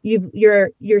you're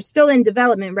still in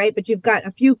development, right? But you've got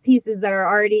a few pieces that are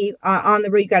already on the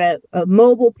road. You've got a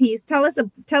mobile piece. Tell us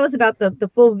about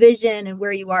the full vision and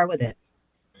where you are with it.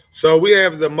 So we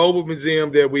have the mobile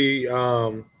museum that we've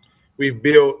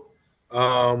built.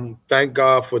 Thank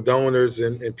God for donors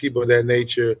and people of that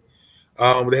nature.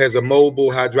 It has a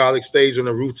mobile hydraulic stage on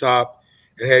the rooftop.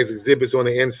 It has exhibits on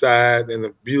the inside and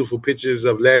the beautiful pictures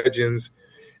of legends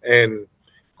and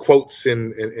quotes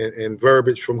and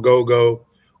verbiage from Go-Go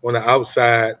on the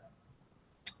outside.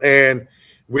 And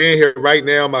we're in here right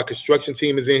now. My construction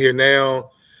team is in here now.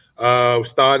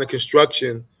 Starting the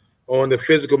construction on the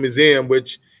physical museum,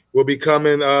 which will be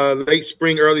coming late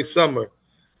spring, early summer.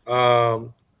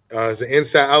 It's an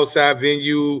inside-outside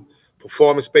venue,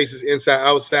 performance spaces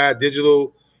inside-outside,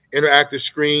 digital interactive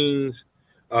screens,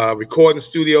 recording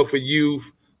studio for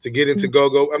youth to get into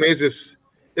Go-Go. I mean, it's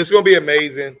going to be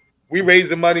amazing. We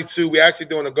raising money, too. We're actually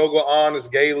doing a Go-Go Honors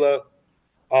Gala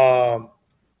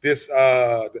this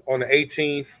on the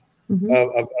 18th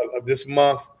of this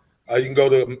month. You can go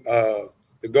to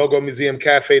the Go-Go Museum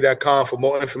Cafe.com for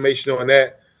more information on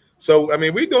that. So, I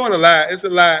mean, we're doing a lot. It's a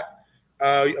lot.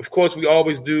 Of course, we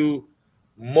always do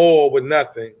more with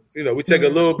nothing. You know, we take a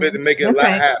little bit to make it a lot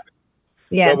happen.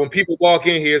 Yeah. But when people walk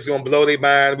in here, it's going to blow their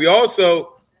mind. We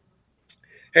also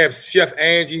have Chef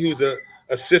Angie, who's a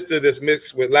sister that's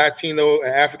mixed with Latino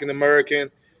and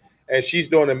African-American. And she's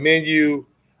doing a menu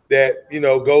that, you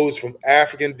know, goes from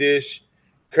African dish,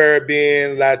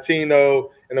 Caribbean, Latino,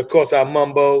 and, of course, our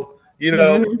mumbo, you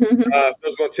know. So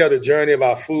it's going to tell the journey of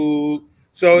our food.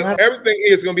 So everything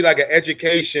is going to be like an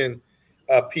education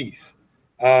piece.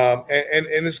 And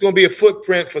it's going to be a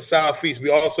footprint for Southeast.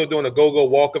 We're also doing a Go-Go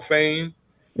Walk of Fame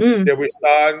that we're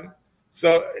starting.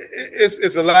 So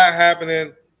it's a lot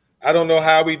happening. I don't know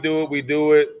how we do it. We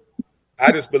do it.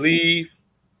 I just believe.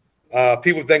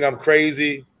 People think I'm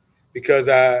crazy because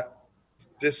I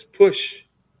just push.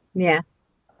 Yeah.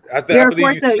 You're a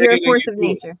force of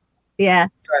nature. Yeah.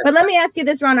 Right. But let me ask you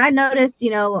this, Ron. I noticed,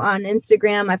 you know, on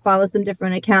Instagram, I follow some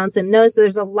different accounts and noticed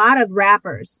there's a lot of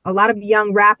rappers, a lot of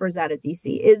young rappers out of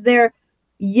DC. Is there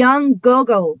young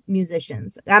Go-Go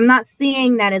musicians? I'm not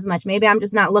seeing that as much. Maybe I'm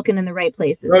just not looking in the right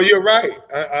places. No, you're right.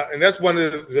 And that's one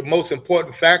of the most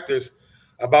important factors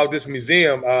about this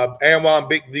museum. Anwan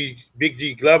Big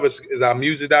G Glover is our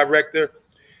music director.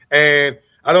 And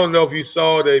I don't know if you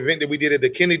saw the event that we did at the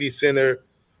Kennedy Center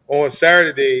on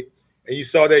Saturday, and you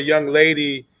saw that young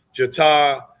lady,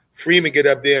 Jata Freeman, get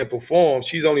up there and perform.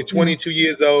 She's only 22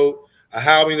 years old, a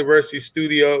Howard University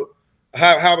student,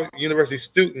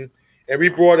 and we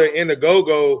brought her in the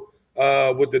Go-Go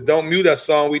with the Don't Mute Us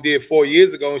song we did 4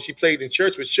 years ago, and she played in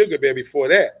church with Sugar Bear before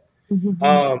that.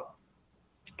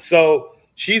 So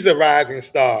she's a rising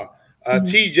star.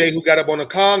 TJ, who got up on the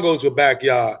Congos with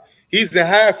Backyard, he's in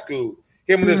high school.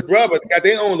 Him and his brother got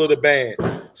their own little band.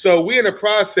 So we're in the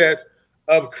process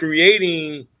of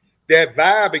creating that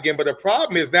vibe again. But the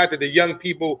problem is not that the young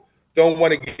people don't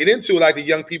want to get into it, like the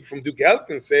young people from Duke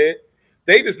Ellington said.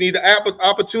 They just need the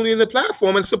opportunity and the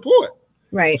platform and support.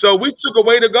 Right. So we took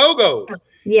away the Go-Go's.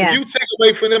 Yeah. If you take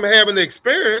away from them having the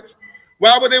experience,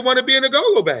 why would they want to be in a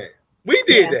Go-Go band? We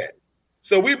did that.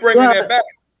 So we bringing that back.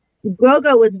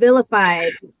 Go-Go was vilified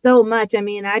so much. I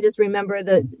mean, I just remember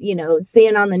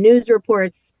seeing on the news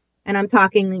reports, and I'm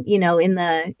talking, you know, in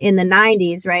the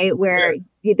 90s, right, where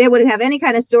they wouldn't have any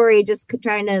kind of story, just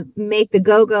trying to make the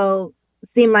Go-Go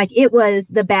seem like it was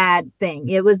the bad thing.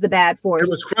 It was the bad force.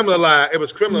 It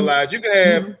was criminalized. You can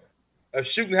have a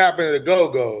shooting happen at a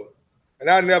Go-Go, and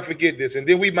I'll never forget this. And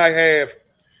then we might have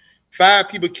 5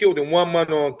 people killed in 1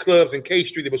 month on clubs in K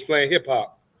Street that was playing hip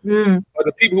hop. But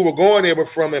the people who were going there were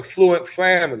from affluent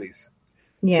families.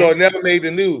 Yeah. So it never made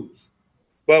the news.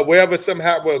 But wherever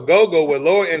somehow where go with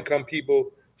lower income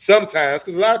people sometimes,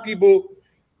 because a lot of people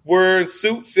were in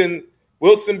suits and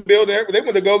Wilsonville, they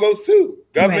went to go-go's too,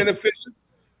 government officials.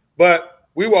 But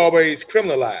we were always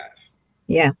criminalized.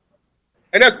 Yeah.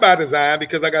 And that's by design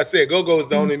because, like I said, go-go is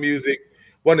the only music,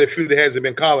 one of the few that hasn't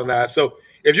been colonized. So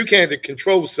if you can't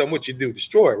control something, what you do?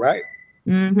 Destroy it, right?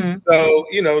 Mm-hmm. So,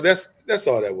 that's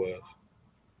all that was.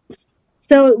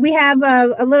 So we have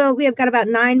we have got about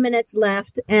 9 minutes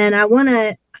left, and I want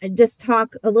to just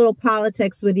talk a little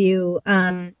politics with you.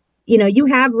 You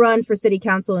have run for city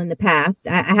council in the past.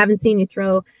 I haven't seen you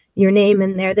throw your name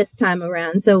in there this time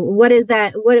around. So what is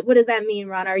that? What does that mean,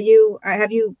 Ron?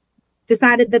 Have you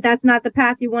decided that that's not the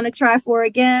path you want to try for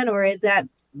again, or is that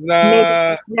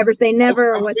never say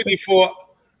never?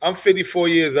 I'm 54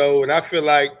 years old, and I feel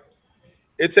like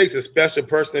it takes a special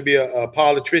person to be a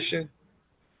politician.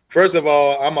 First of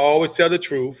all, I'm always tell the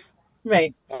truth.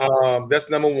 Right. That's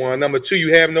number one. Number two,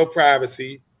 you have no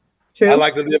privacy. True. I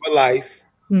like to live a life,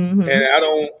 and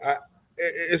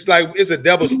it's a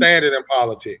double standard in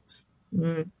politics.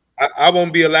 Mm-hmm. I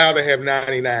won't be allowed to have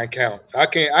 99 counts. I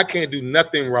can't do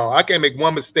nothing wrong. I can't make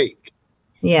one mistake.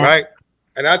 Yeah. Right.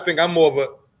 And I think I'm more of a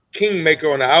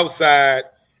kingmaker on the outside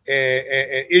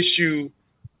and issue,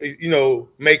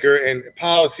 maker and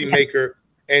policy maker,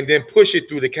 and then push it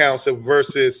through the council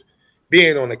versus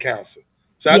being on the council.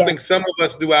 So I think some of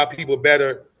us do our people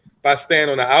better by staying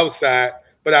on the outside.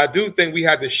 But I do think we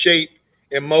have to shape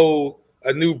and mold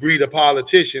a new breed of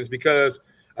politicians because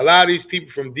a lot of these people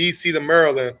from D.C. to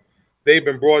Maryland, they've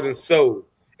been brought and sold.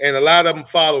 And a lot of them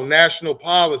follow national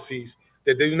policies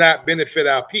that do not benefit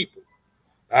our people.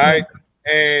 All right.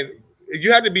 And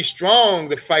you have to be strong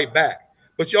to fight back,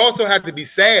 but you also have to be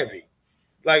savvy.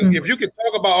 Like if you can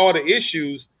talk about all the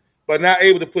issues, but not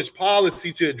able to push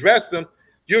policy to address them,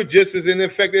 you're just as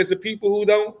ineffective as the people who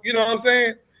don't, you know what I'm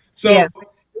saying? So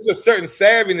there's a certain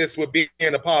savviness with being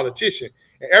a politician,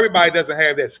 and everybody doesn't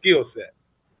have that skill set.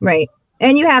 Right.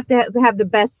 And you have to have the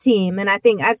best team. And I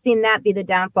think I've seen that be the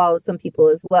downfall of some people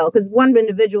as well, because one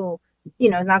individual, is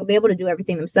not going to be able to do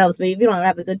everything themselves, but if you don't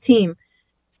have a good team.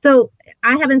 So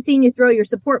I haven't seen you throw your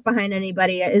support behind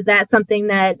anybody. Is that something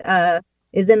that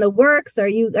is in the works? Are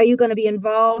you going to be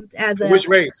involved as which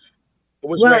race?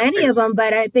 Any of them,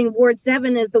 but I think Ward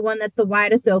 7 is the one that's the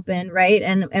widest open, right?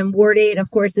 And Ward 8, of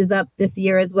course, is up this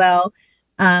year as well.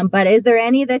 But is there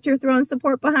any that you're throwing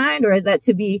support behind, or is that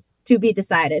to be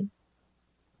decided?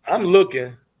 I'm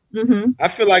looking. Mm-hmm. I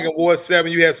feel like in Ward 7,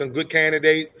 you have some good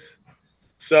candidates.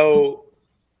 So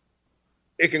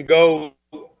it can go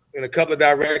in a couple of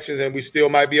directions and we still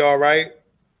might be all right.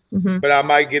 Mm-hmm. But I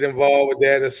might get involved with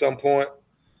that at some point.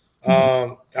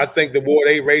 I think the Ward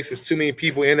 8 race is too many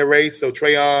people in the race. So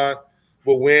Trayon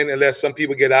will win unless some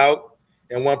people get out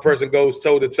and one person goes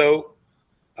toe to toe.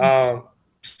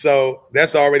 So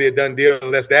that's already a done deal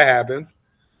unless that happens.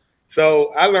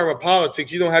 So I learned with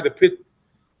politics, you don't have to put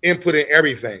input in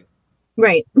everything.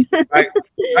 Right. Right?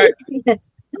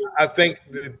 Yes. I think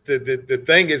the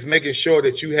thing is making sure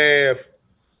that you have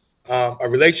a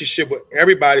relationship with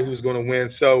everybody who's going to win.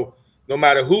 So no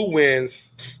matter who wins,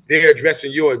 they're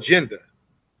addressing your agenda.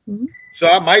 Mm-hmm. So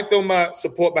I might throw my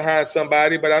support behind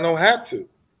somebody, but I don't have to.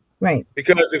 Right.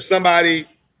 Because if somebody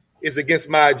is against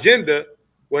my agenda,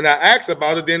 when I ask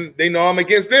about it, then they know I'm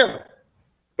against them.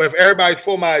 But if everybody's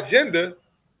for my agenda,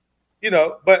 I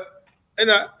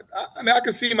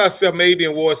can see myself maybe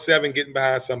in Ward 7 getting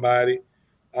behind somebody.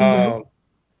 And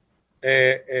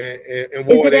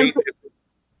Ward 8.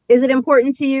 Is it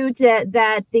important to you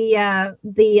that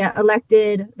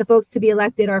the folks to be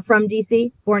elected are from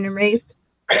DC, born and raised?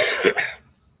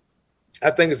 I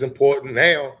think it's important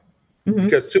now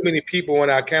because too many people in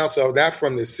our council are not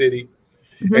from this city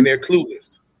and they're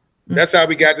clueless. That's how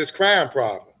we got this crime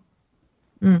problem.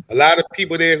 A lot of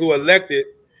people there who are elected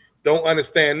don't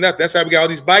understand nothing. That's how we got all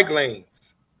these bike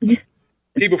lanes.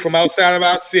 People from outside of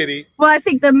our city. Well, I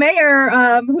think the mayor,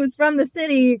 who's from the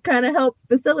city, kind of helped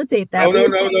facilitate that. No.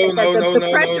 The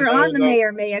pressure on the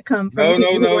mayor may have come from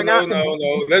people who are not from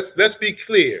the city. Let's be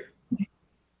clear.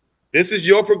 This is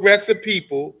your progressive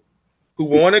people who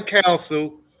want a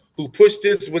council who push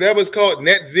this, whatever's called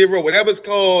net zero, whatever's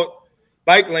called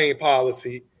bike lane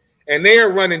policy, and they are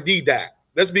running DDOT.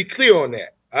 Let's be clear on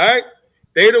that. All right,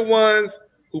 they're the ones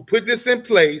who put this in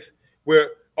place where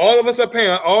all of us are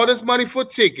paying all this money for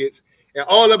tickets, and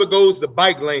all of it goes to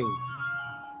bike lanes.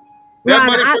 That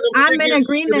money for them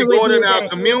tickets should be going in our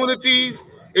communities.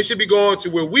 It should be going to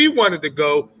where we wanted to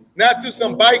go, not to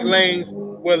some bike lanes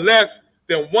where less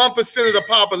than 1% of the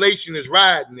population is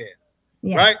riding in.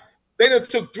 Yeah. Right? They done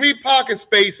took 3 parking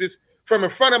spaces from in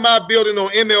front of my building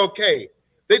on MLK.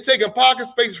 They taking parking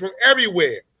spaces from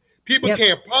everywhere. People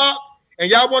can't park. And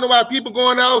y'all wonder why people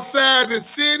going outside the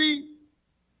city?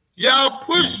 Y'all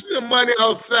push the money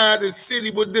outside the city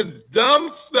with this dumb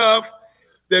stuff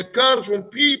that comes from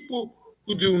people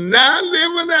who do not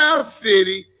live in our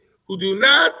city, who do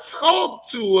not talk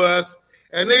to us,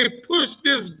 and they push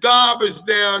this garbage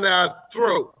down our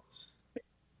throats.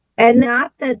 And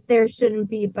not that there shouldn't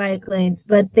be bike lanes,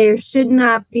 but there should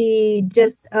not be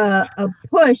just a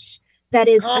push that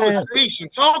is conversation.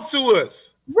 Talk to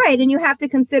us. Right. And you have to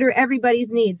consider everybody's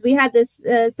needs. We had this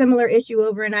similar issue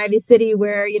over in Ivy City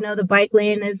where, the bike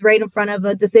lane is right in front of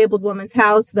a disabled woman's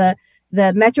house. The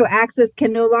Metro Access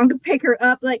can no longer pick her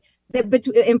up. Like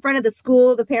in front of the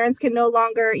school, the parents can no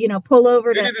longer, pull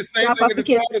over to the same drop thing off at the the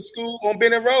kids. charter school on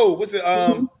Bennett Road. What's it?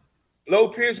 Low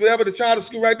Pierce, whatever, the charter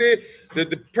school right there.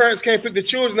 The parents can't pick the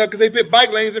children up because they put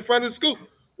bike lanes in front of the school.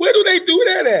 Where do they do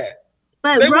that at?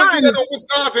 But they Ron, wouldn't do that on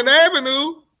Wisconsin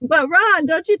Avenue. But Ron,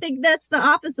 don't you think that's the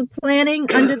Office of Planning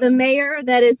under the mayor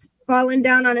that is falling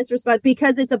down on its response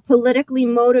because it's a politically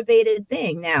motivated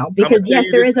thing now? Because yes,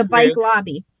 there is a bike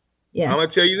lobby. Yes. I'm gonna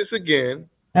tell you this again.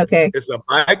 Okay. It's a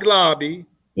bike lobby.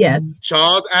 Yes.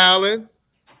 Charles Allen,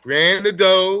 Grand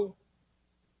Nadeau,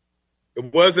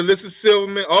 it was Alyssa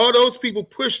Silverman. All those people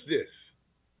pushed this.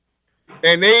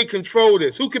 And they control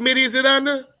this. Who committee is it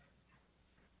under?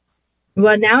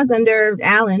 Well, now it's under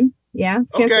Allen. Yeah.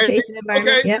 Transportation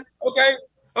Environment. Okay. Yep.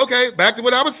 Okay. Back to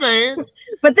what I was saying.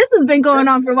 But this has been going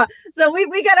on for a while. So we're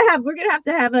gonna have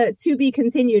to have a to be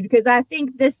continued, because I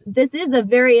think this is a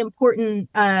very important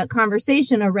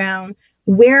conversation around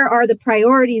where are the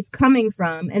priorities coming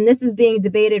from. And this is being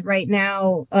debated right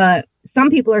now. Some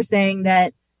people are saying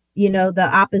that, the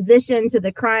opposition to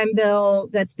the crime bill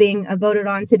that's being voted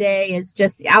on today is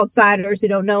just outsiders who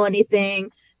don't know anything,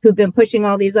 who've been pushing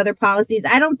all these other policies.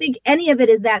 I don't think any of it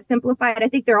is that simplified. I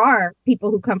think there are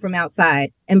people who come from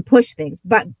outside and push things,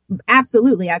 but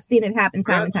absolutely, I've seen it happen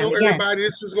time and time again. I told everybody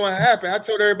this was going to happen. I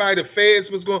told everybody the feds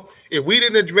was going, if we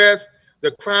didn't address the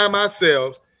crime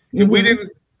ourselves, if we didn't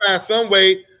find some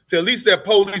way to at least let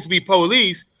police be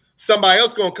police, somebody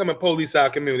else going to come and police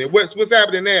our community. What's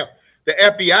happening now? The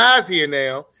FBI's here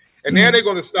now, and now they're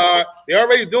going to start, they're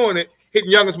already doing it,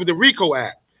 hitting youngers with the RICO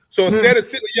Act. So instead of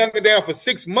sitting a younger down for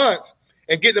 6 months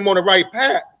and getting them on the right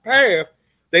path,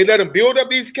 they let them build up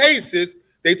these cases.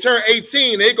 They turn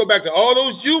 18. They go back to all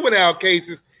those juvenile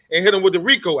cases and hit them with the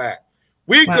RICO Act.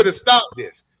 We could have stopped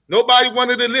this. Nobody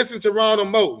wanted to listen to Ronald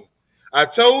Moulton. I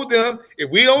told them,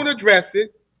 if we don't address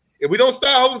it, if we don't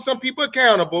start holding some people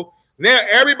accountable, now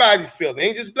everybody's feeling it.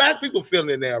 Ain't just black people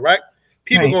feeling it now, right?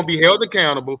 People are going to be held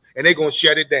accountable, and they're going to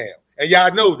shut it down. And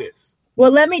y'all know this. Well,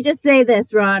 let me just say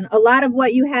this, Ron. A lot of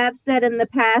what you have said in the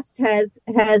past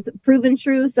has proven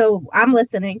true. So I'm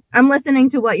listening. I'm listening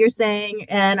to what you're saying,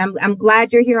 and I'm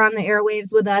glad you're here on the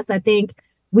airwaves with us. I think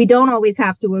we don't always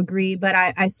have to agree, but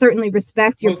I certainly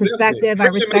respect your perspective. I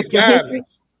respect your history.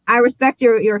 I respect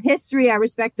your history. I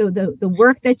respect the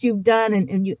work that you've done,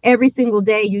 and you every single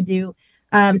day you do.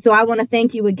 So I want to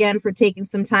thank you again for taking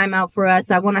some time out for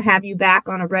us. I want to have you back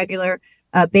on a regular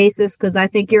basis, because I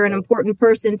think you're an important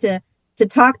person to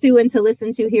talk to and to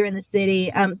listen to here in the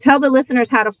city. Tell the listeners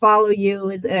how to follow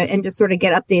you and just sort of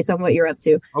get updates on what you're up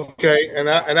to. Okay. And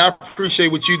I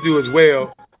appreciate what you do as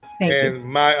well. Thank and you.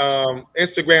 My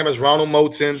Instagram is Ronald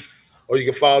Moulton, or you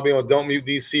can follow me on Don't Mute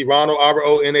DC, Ronald,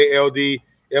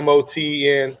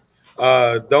 RONALDMOTN.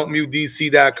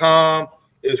 Don'tMuteDC.com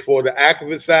is for the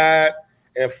activist side,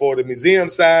 and for the museum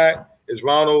side is is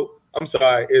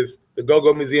the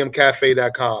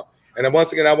GoGoMuseumCafe.com. And then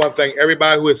once again, I want to thank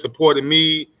everybody who has supported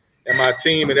me and my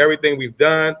team and everything we've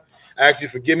done. Actually,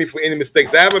 forgive me for any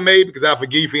mistakes I ever made, because I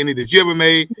forgive you for any that you ever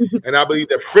made. And I believe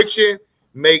that friction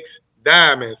makes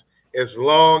diamonds as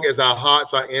long as our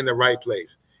hearts are in the right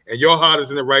place. And your heart is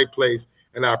in the right place.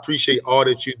 And I appreciate all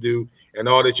that you do and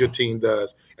all that your team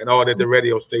does and all that the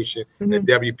radio station and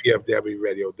WPFW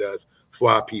Radio does for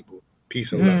our people.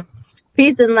 Peace and love.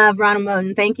 Peace and love, Ronald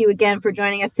Moulton. Thank you again for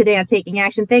joining us today on Taking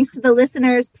Action. Thanks to the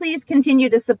listeners. Please continue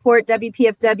to support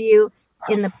WPFW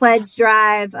in the pledge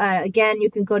drive. Again,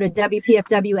 you can go to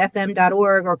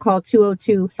WPFWFM.org or call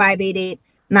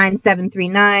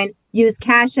 202-588-9739. Use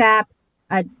Cash App,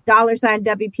 $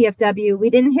 WPFW. We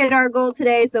didn't hit our goal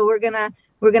today, so we're gonna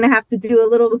have to do a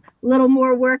little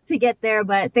more work to get there.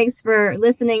 But thanks for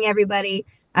listening, everybody.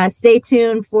 Stay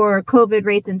tuned for COVID,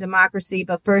 Race, and Democracy.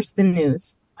 But first, the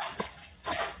news.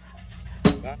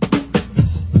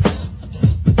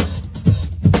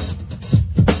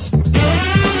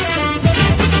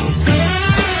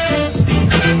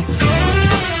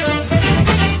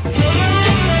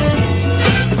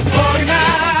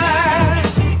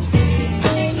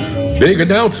 Big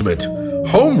announcement.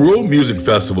 Home Rule Music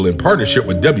Festival in partnership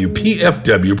with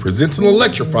WPFW presents an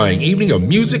electrifying evening of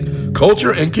music,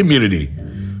 culture, and community.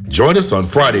 Join us on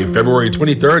Friday, February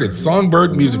 23rd at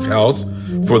Songbird Music House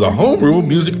for the Home Rule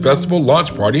Music Festival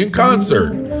launch party and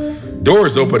concert.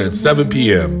 Doors open at 7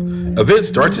 p.m. Event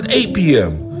starts at 8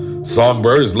 p.m.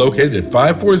 Songbird is located at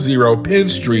 540 Penn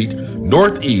Street,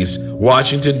 Northeast,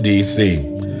 Washington, D.C.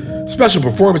 Special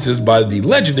performances by the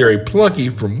legendary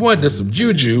Plunky from Oneness of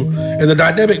Juju and the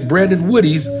dynamic Brandon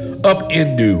Woody's Up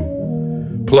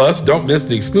Indu. Plus, don't miss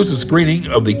the exclusive screening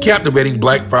of the captivating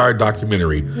Blackfire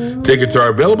documentary. Tickets are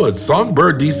available at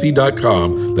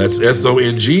songbirdDC.com. That's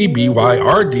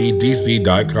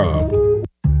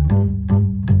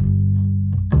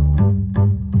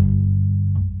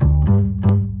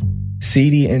SONGBYRDDC.com.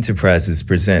 CD Enterprises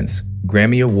presents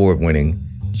Grammy Award-winning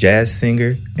jazz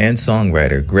singer and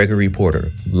songwriter Gregory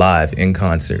Porter live in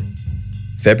concert,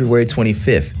 February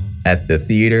 25th at the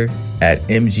theater at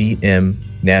MGM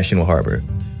National Harbor.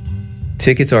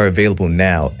 Tickets are available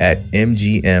now at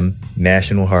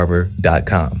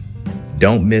mgmnationalharbor.com.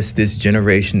 Don't miss this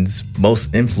generation's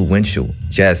most influential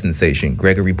jazz sensation,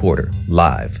 Gregory Porter,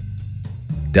 live.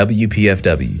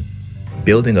 WPFW,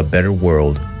 building a better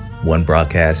world, one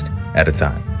broadcast at a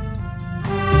time.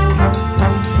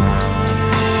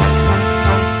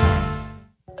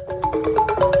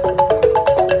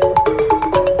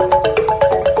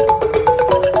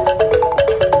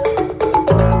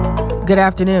 Good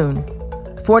afternoon.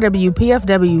 For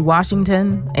WPFW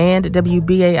Washington and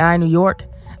WBAI New York,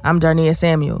 I'm Darnia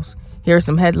Samuels. Here are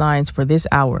some headlines for this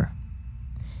hour.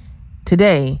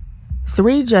 Today,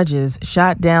 3 judges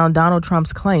shot down Donald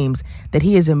Trump's claims that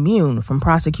he is immune from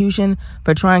prosecution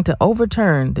for trying to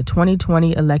overturn the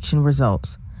 2020 election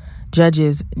results.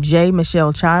 Judges J.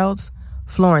 Michelle Childs,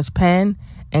 Florence Penn,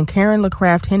 and Karen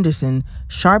LaCraft Henderson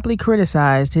sharply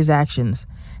criticized his actions.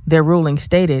 Their ruling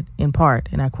stated, in part,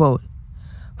 and I quote,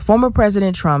 "Former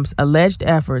President Trump's alleged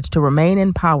efforts to remain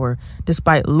in power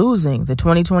despite losing the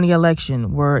 2020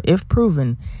 election were, if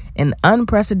proven, an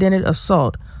unprecedented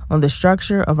assault on the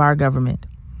structure of our government.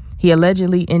 He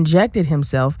allegedly injected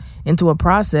himself into a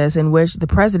process in which the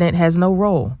president has no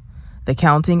role, the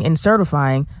counting and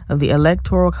certifying of the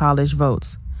Electoral College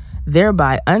votes,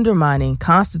 thereby undermining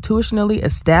constitutionally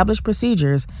established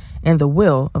procedures and the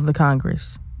will of the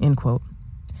Congress." End quote.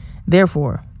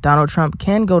 Therefore, Donald Trump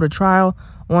can go to trial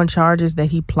on charges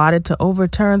that he plotted to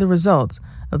overturn the results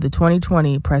of the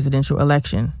 2020 presidential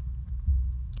election.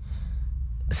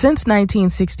 Since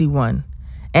 1961,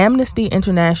 Amnesty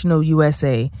International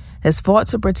USA has fought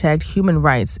to protect human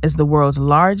rights as the world's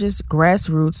largest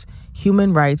grassroots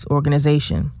human rights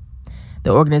organization.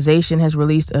 The organization has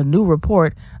released a new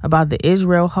report about the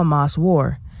Israel-Hamas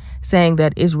war, saying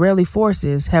that Israeli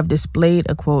forces have displayed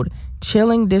a, quote,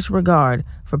 chilling disregard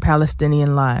for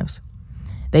Palestinian lives.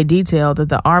 They detailed that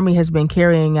the army has been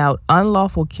carrying out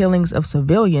unlawful killings of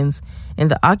civilians in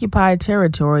the occupied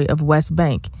territory of West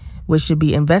Bank, which should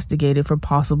be investigated for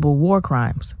possible war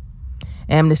crimes.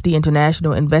 Amnesty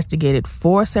International investigated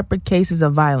 4 separate cases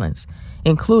of violence,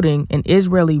 including an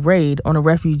Israeli raid on a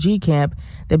refugee camp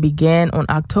that began on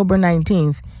October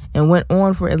 19th and went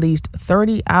on for at least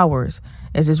 30 hours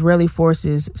as Israeli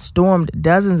forces stormed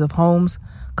dozens of homes,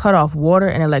 cut off water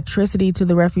and electricity to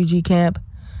the refugee camp,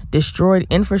 destroyed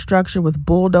infrastructure with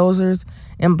bulldozers,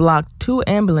 and blocked 2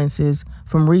 ambulances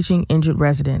from reaching injured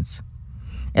residents.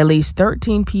 At least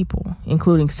 13 people,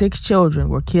 including 6 children,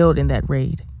 were killed in that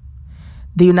raid.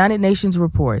 The United Nations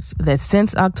reports that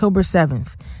since October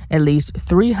 7th, at least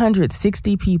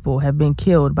 360 people have been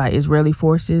killed by Israeli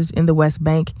forces in the West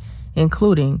Bank,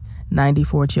 including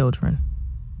 94 children.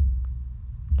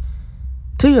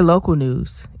 To your local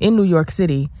news, in New York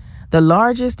City, the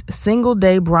largest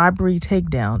single-day bribery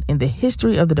takedown in the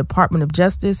history of the Department of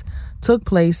Justice took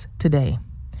place today.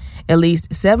 At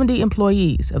least 70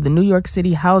 employees of the New York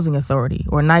City Housing Authority,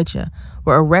 or NYCHA,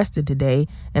 were arrested today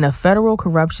in a federal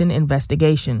corruption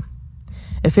investigation.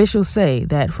 Officials say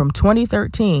that from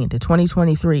 2013 to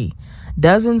 2023,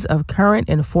 dozens of current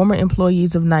and former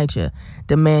employees of NYCHA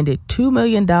demanded $2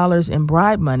 million in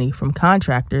bribe money from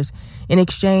contractors in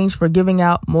exchange for giving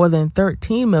out more than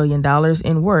 $13 million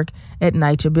in work at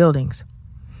NYCHA buildings.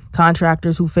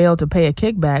 Contractors who failed to pay a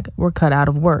kickback were cut out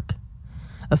of work.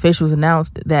 Officials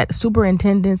announced that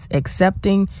superintendents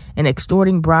accepting and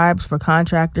extorting bribes for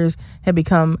contractors had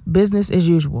become business as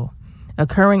usual,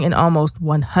 occurring in almost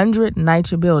 100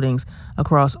 NYCHA buildings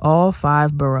across all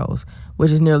 5 boroughs,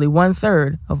 which is nearly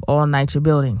 1/3 of all NYCHA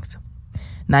buildings.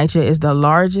 NYCHA is the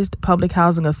largest public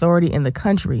housing authority in the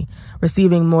country,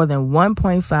 receiving more than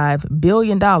 $1.5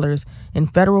 billion in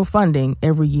federal funding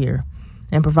every year.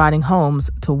 and providing homes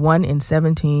to 1 in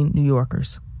 17 New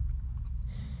Yorkers.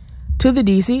 To the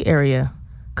D.C. area,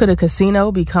 could a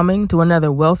casino be coming to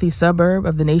another wealthy suburb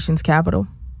of the nation's capital?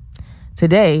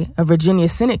 Today, a Virginia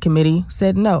Senate committee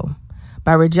said no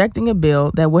by rejecting a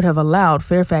bill that would have allowed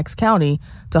Fairfax County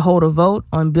to hold a vote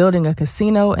on building a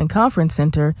casino and conference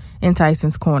center in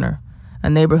Tyson's Corner, a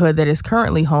neighborhood that is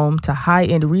currently home to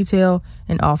high-end retail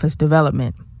and office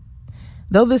development.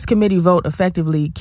 Though this committee vote effectively